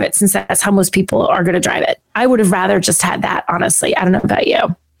to drive it, since that's how most people are going to drive it. I would have rather just had that, honestly. I don't know about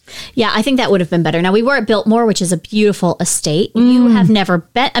you. Yeah, I think that would have been better. Now, we were at Biltmore, which is a beautiful estate. You have never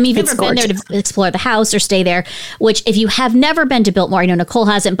been, you've never been there to explore the house or stay there, which if you have never been to Biltmore, I know Nicole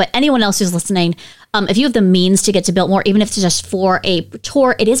hasn't, but anyone else who's listening, if you have the means to get to Biltmore, even if it's just for a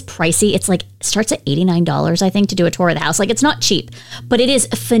tour, it is pricey. It's starts at $89, I think, to do a tour of the house. It's not cheap, but it is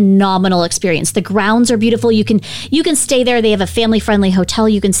a phenomenal experience. The grounds are beautiful. You can stay there. They have a family-friendly hotel.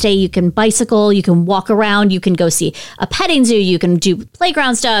 You can stay, you can bicycle, you can walk around, you can go see a petting zoo, you can do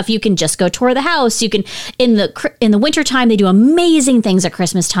playground stuff, you can just go tour the house. You can, in the wintertime, they do amazing things at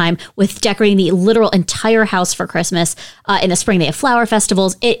Christmas time with decorating the literal entire house for Christmas. In the spring, they have flower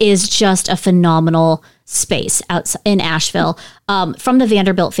festivals. It is just a phenomenal space out in Asheville, from the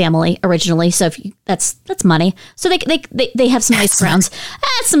Vanderbilt family originally. So that's money. So they have some nice grounds.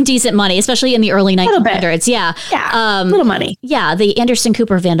 That's some decent money, especially in the early 1900s. Yeah. Yeah. Little money. Yeah. The Anderson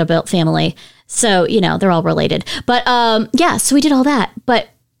Cooper Vanderbilt family. So, they're all related, but, so we did all that, but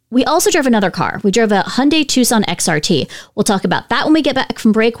we also drove another car. We drove a Hyundai Tucson XRT. We'll talk about that when we get back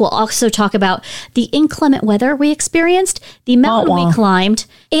from break. We'll also talk about the inclement weather we experienced, the mountain we climbed,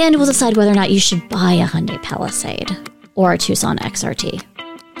 and we'll decide whether or not you should buy a Hyundai Palisade or a Tucson XRT.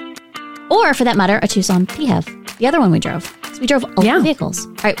 Or, for that matter, a Tucson PHEV, the other one we drove. So we drove all the vehicles.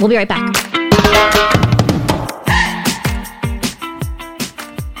 All right, we'll be right back.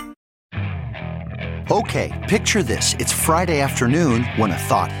 Okay, picture this. It's Friday afternoon when a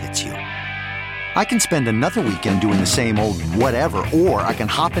thought hits you. I can spend another weekend doing the same old whatever, or I can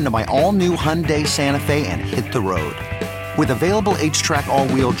hop into my all-new Hyundai Santa Fe and hit the road. With available H-Track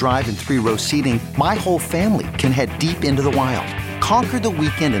all-wheel drive and 3-row seating, my whole family can head deep into the wild. Conquer the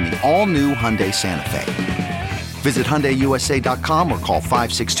weekend in the all-new Hyundai Santa Fe. Visit HyundaiUSA.com or call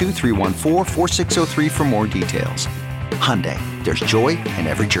 562-314-4603 for more details. Hyundai, there's joy in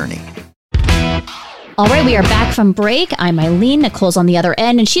every journey. All right, we are back from break. I'm Eileen. Nicole's on the other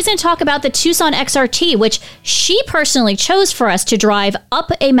end, and she's going to talk about the Tucson XRT, which she personally chose for us to drive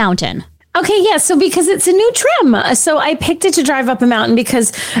up a mountain. Okay, yeah. So because it's a new trim, so I picked it to drive up a mountain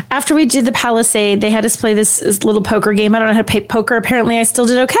because after we did the Palisade, they had us play this little poker game. I don't know how to play poker. Apparently, I still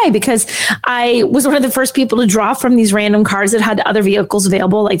did okay because I was one of the first people to draw from these random cars that had other vehicles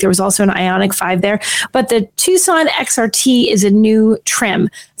available. Like there was also an Ioniq 5 there, but the Tucson XRT is a new trim.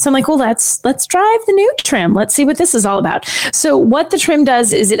 So I'm like, well, let's drive the new trim. Let's see what this is all about. So what the trim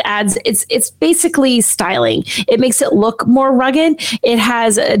does is it adds, it's basically styling. It makes it look more rugged. It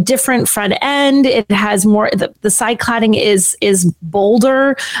has a different front end. It has more, the side cladding is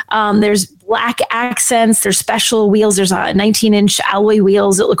bolder. There's black accents. There's special wheels. There's 19-inch alloy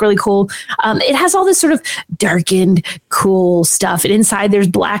wheels that look really cool. It has all this sort of darkened, cool stuff. And inside there's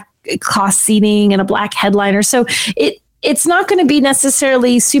black cloth seating and a black headliner. So it's not going to be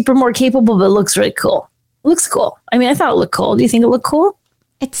necessarily super more capable, but it looks really cool. It looks cool. I mean, I thought it looked cool. Do you think it looked cool?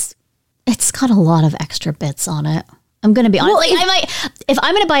 It's got a lot of extra bits on it. I'm going to be honest. Well, if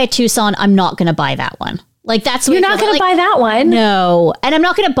I'm going to buy a Tucson, I'm not going to buy that one. Like that's what you're not going to buy that one. No, and I'm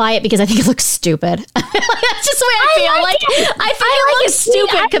not going to buy it because I think it looks stupid. That's just the way I feel. I think it looks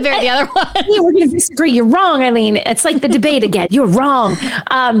stupid compared to the other one. Yeah, we're going to disagree. You're wrong, Eileen. It's like the debate again. You're wrong.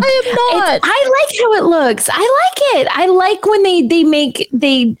 I am not. I like how it looks. I like it. I like when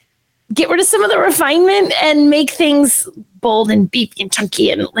they get rid of some of the refinement and make things bold and beefy and chunky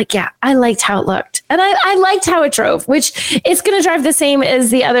and I liked how it looked and I liked how it drove, which it's going to drive the same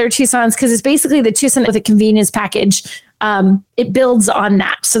as the other Tucsons because it's basically the Tucson with a convenience package. It builds on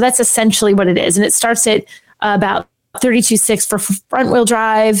that, so that's essentially what it is, and it starts at about $32,600 for front wheel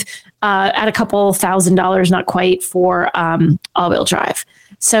drive, at a couple $1,000, not quite, for all wheel drive.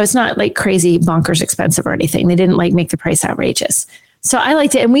 So it's not like crazy bonkers expensive or anything. They didn't make the price outrageous. So I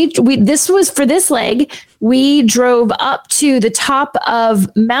liked it. And we this was for this leg, we drove up to the top of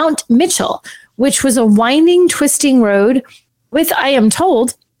Mount Mitchell, which was a winding, twisting road with, I am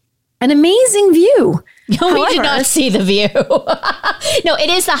told, an amazing view. We did not see the view. No,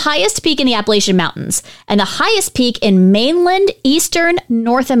 it is the highest peak in the Appalachian Mountains and the highest peak in mainland Eastern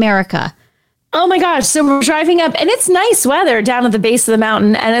North America. Oh my gosh. So we're driving up and it's nice weather down at the base of the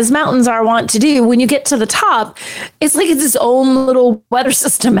mountain. And as mountains are wont to do, when you get to the top, it's like it's its own little weather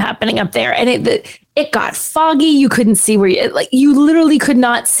system happening up there. And it got foggy. You couldn't see where you literally could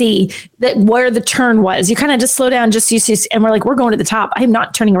not see that where the turn was. You kind of just slow down just and we're like, we're going to the top. I'm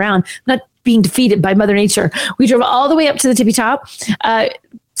not turning around. I'm not being defeated by Mother Nature. We drove all the way up to the tippy top.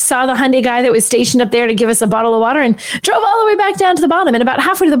 Saw the Hyundai guy that was stationed up there to give us a bottle of water and drove all the way back down to the bottom. And about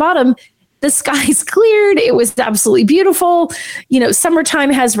halfway to the bottom, the skies cleared. It was absolutely beautiful.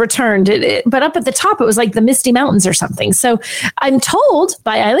 Summertime has returned. But up at the top, it was like the Misty Mountains or something. So I'm told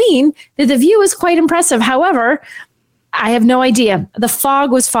by Eileen that the view is quite impressive. However, I have no idea. The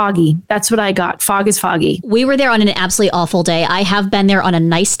fog was foggy. That's what I got. Fog is foggy. We were there on an absolutely awful day. I have been there on a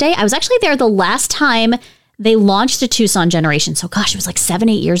nice day. I was actually there the last time they launched the Tucson generation. So gosh, it was like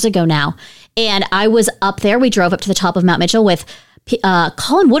 7-8 years ago now. And I was up there. We drove up to the top of Mount Mitchell with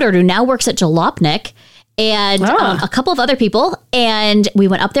Colin Woodard, who now works at Jalopnik, and a couple of other people. And we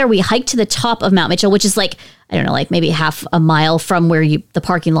went up there. We hiked to the top of Mount Mitchell, which is maybe half a mile from where the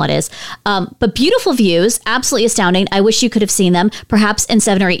parking lot is. But beautiful views, absolutely astounding. I wish you could have seen them. Perhaps in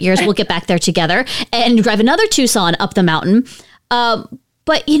 7 or 8 years, we'll get back there together and drive another Tucson up the mountain.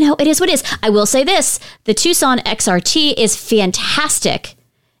 But it is what it is. I will say this, the Tucson XRT is fantastic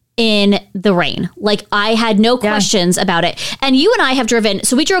in the rain. I had no questions about it. And you and I have driven,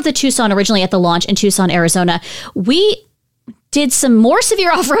 so we drove the Tucson originally at the launch in Tucson, Arizona. We did some more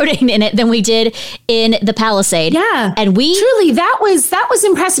severe off-roading in it than we did in the Palisade. Yeah. And truly, that was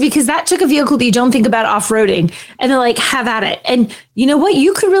impressive because that took a vehicle that you don't think about off-roading and they're have at it. And you know what?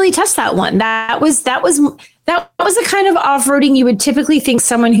 You could really test that one. That was the kind of off-roading you would typically think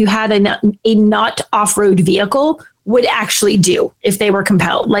someone who had a not off-road vehicle would actually do if they were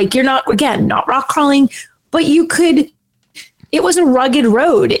compelled. You're not rock crawling, but you could. It was a rugged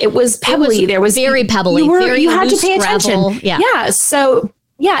road. It was pebbly. There was very pebbly. You had to pay attention. Yeah. So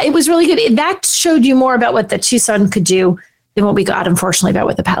it was really good. That showed you more about what the Tucson could do than what we got, unfortunately, about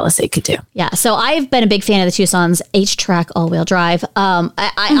what the Palisade could do. Yeah. So I've been a big fan of the Tucson's H-Track all-wheel drive.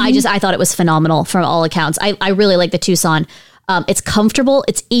 I thought it was phenomenal from all accounts. I really like the Tucson. It's comfortable.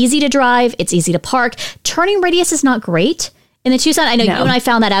 It's easy to drive. It's easy to park. Turning radius is not great in the Tucson. I know you and I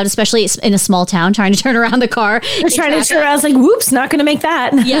found that out, especially in a small town, trying to turn around the car. You're trying to turn around. I was like, whoops, not going to make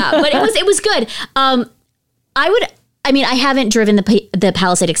that. Yeah, but it was good. I mean, I haven't driven the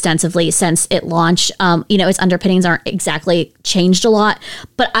Palisade extensively since it launched. Its underpinnings aren't exactly changed a lot,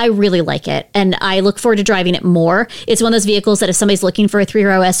 but I really like it. And I look forward to driving it more. It's one of those vehicles that if somebody's looking for a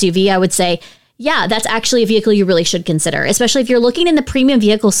 3-row SUV, I would say, yeah, that's actually a vehicle you really should consider, especially if you're looking in the premium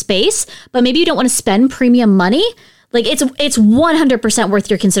vehicle space, but maybe you don't want to spend premium money. Like it's 100% worth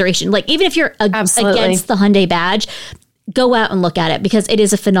your consideration. Like even if you're against the Hyundai badge, go out and look at it because it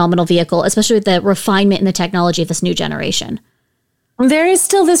is a phenomenal vehicle, especially with the refinement and the technology of this new generation. There is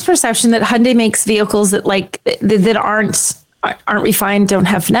still this perception that Hyundai makes vehicles that that aren't refined, don't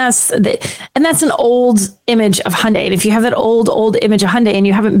have finesse. And that's an old image of Hyundai. And if you have that old image of Hyundai and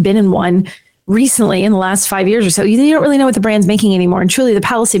you haven't been in one recently in the last 5 years or so, you don't really know what the brand's making anymore. And truly the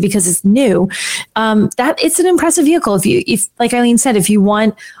Palisade, because it's new, that it's an impressive vehicle. If like Eileen said, if you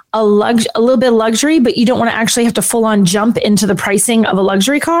want a little bit of luxury, but you don't want to actually have to full on jump into the pricing of a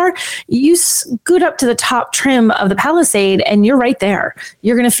luxury car, you scoot up to the top trim of the Palisade and you're right there.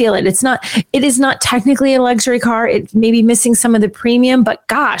 You're going to feel it. It is not technically a luxury car. It may be missing some of the premium, but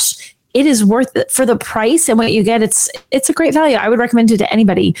gosh, it is worth it for the price and what you get. It's a great value. I would recommend it to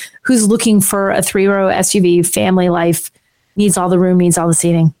anybody who's looking for a 3-row SUV, family life, needs all the room, needs all the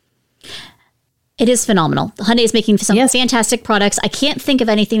seating. It is phenomenal. Hyundai is making some fantastic products. I can't think of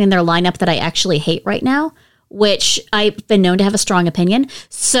anything in their lineup that I actually hate right now, which I've been known to have a strong opinion.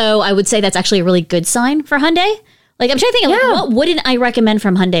 So I would say that's actually a really good sign for Hyundai. Like I'm trying to think of what wouldn't I recommend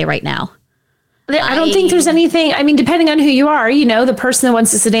from Hyundai right now? I don't think there's anything. I mean, depending on who you are, the person that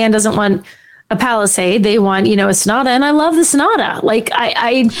wants a sedan doesn't want a Palisade. They want, a Sonata. And I love the Sonata. Like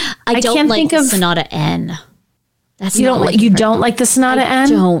I don't can't like think the of Sonata N. That's you don't like the Sonata N? I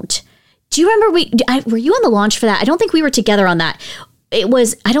don't. Do you remember were you on the launch for that? I don't think we were together on that.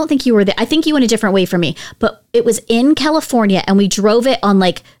 I don't think you were there. I think you went a different way from me, but it was in California and we drove it on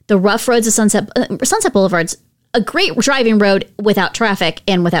like the rough roads of Sunset Boulevard's a great driving road without traffic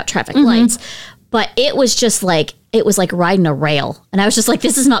and without traffic lights. But it was just like, it was like riding a rail. And I was just like,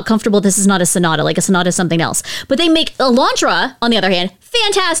 this is not comfortable. This is not a Sonata. Like a Sonata is something else. But they make Elantra, on the other hand,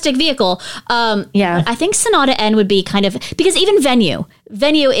 fantastic vehicle. I think Sonata N would be kind of, because even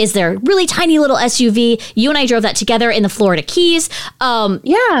Venue is their really tiny little SUV. You and I drove that together in the Florida Keys.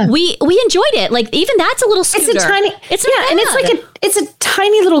 We enjoyed it. Like even that's a little scooter. It's a tiny, and it's a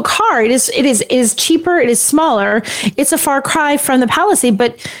tiny little car. It is cheaper. It is smaller. It's a far cry from the Palisade,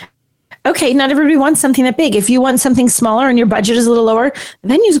 but okay, not everybody wants something that big. If you want something smaller and your budget is a little lower,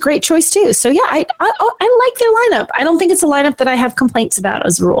 Venue's a great choice too. So yeah, I like their lineup. I don't think it's a lineup that I have complaints about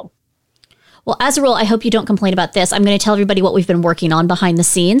as a rule. Well, as a rule, I hope you don't complain about this. I'm going to tell everybody what we've been working on behind the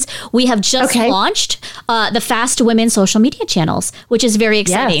scenes. We have just launched the Fast Women social media channels, which is very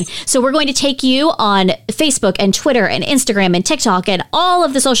exciting. Yes. So we're going to take you on Facebook and Twitter and Instagram and TikTok and all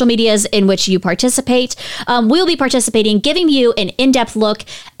of the social medias in which you participate. We'll be participating, giving you an in-depth look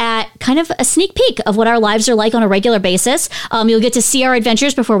at kind of a sneak peek of what our lives are like on a regular basis. You'll get to see our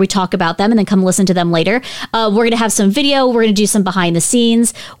adventures before we talk about them and then come listen to them later. We're going to have some video. We're going to do some behind the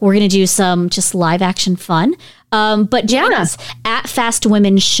scenes. We're going to do some just live action fun. But join us at Fast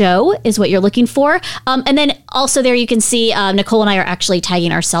Women Show is what you're looking for. And then also there you can see Nicole and I are actually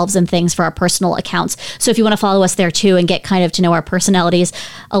tagging ourselves in things for our personal accounts. So if you want to follow us there too and get kind of to know our personalities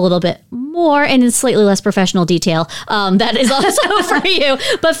a little bit more and in slightly less professional detail, that is also for you.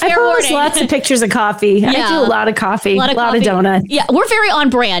 But fair warning. Lots of pictures of coffee. Yeah. I do a lot of coffee, a lot of donuts. Yeah, we're very on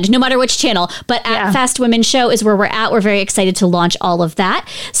brand no matter which channel. But at Fast Women Show is where we're at. We're very excited to launch all of that.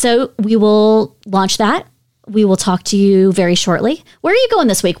 So we will launch that. We will talk to you very shortly. Where are you going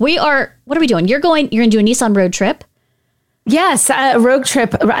this week? What are we doing? You're going to do a Nissan road trip. Yes, a road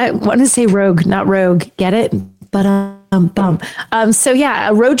trip. I want to say rogue, not rogue. Get it? But so yeah,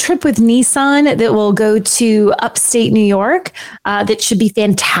 a road trip with Nissan that will go to upstate New York. That should be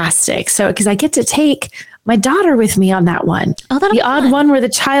fantastic. So because I get to take my daughter with me on that one. Oh, the odd one where the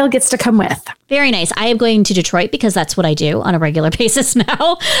child gets to come with. Very nice. I am going to Detroit because that's what I do on a regular basis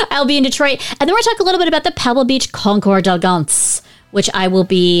now. I'll be in Detroit. And then we're talking a little bit about the Pebble Beach Concours d'Elegance, which I will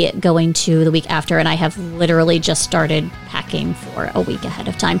be going to the week after. And I have literally just started packing for a week ahead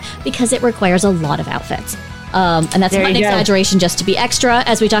of time because it requires a lot of outfits. And that's not an exaggeration just to be extra.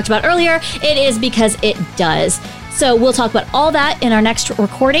 As we talked about earlier, it is because it does. So we'll talk about all that in our next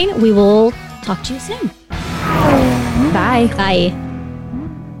recording. We will talk to you soon. Bye. Bye.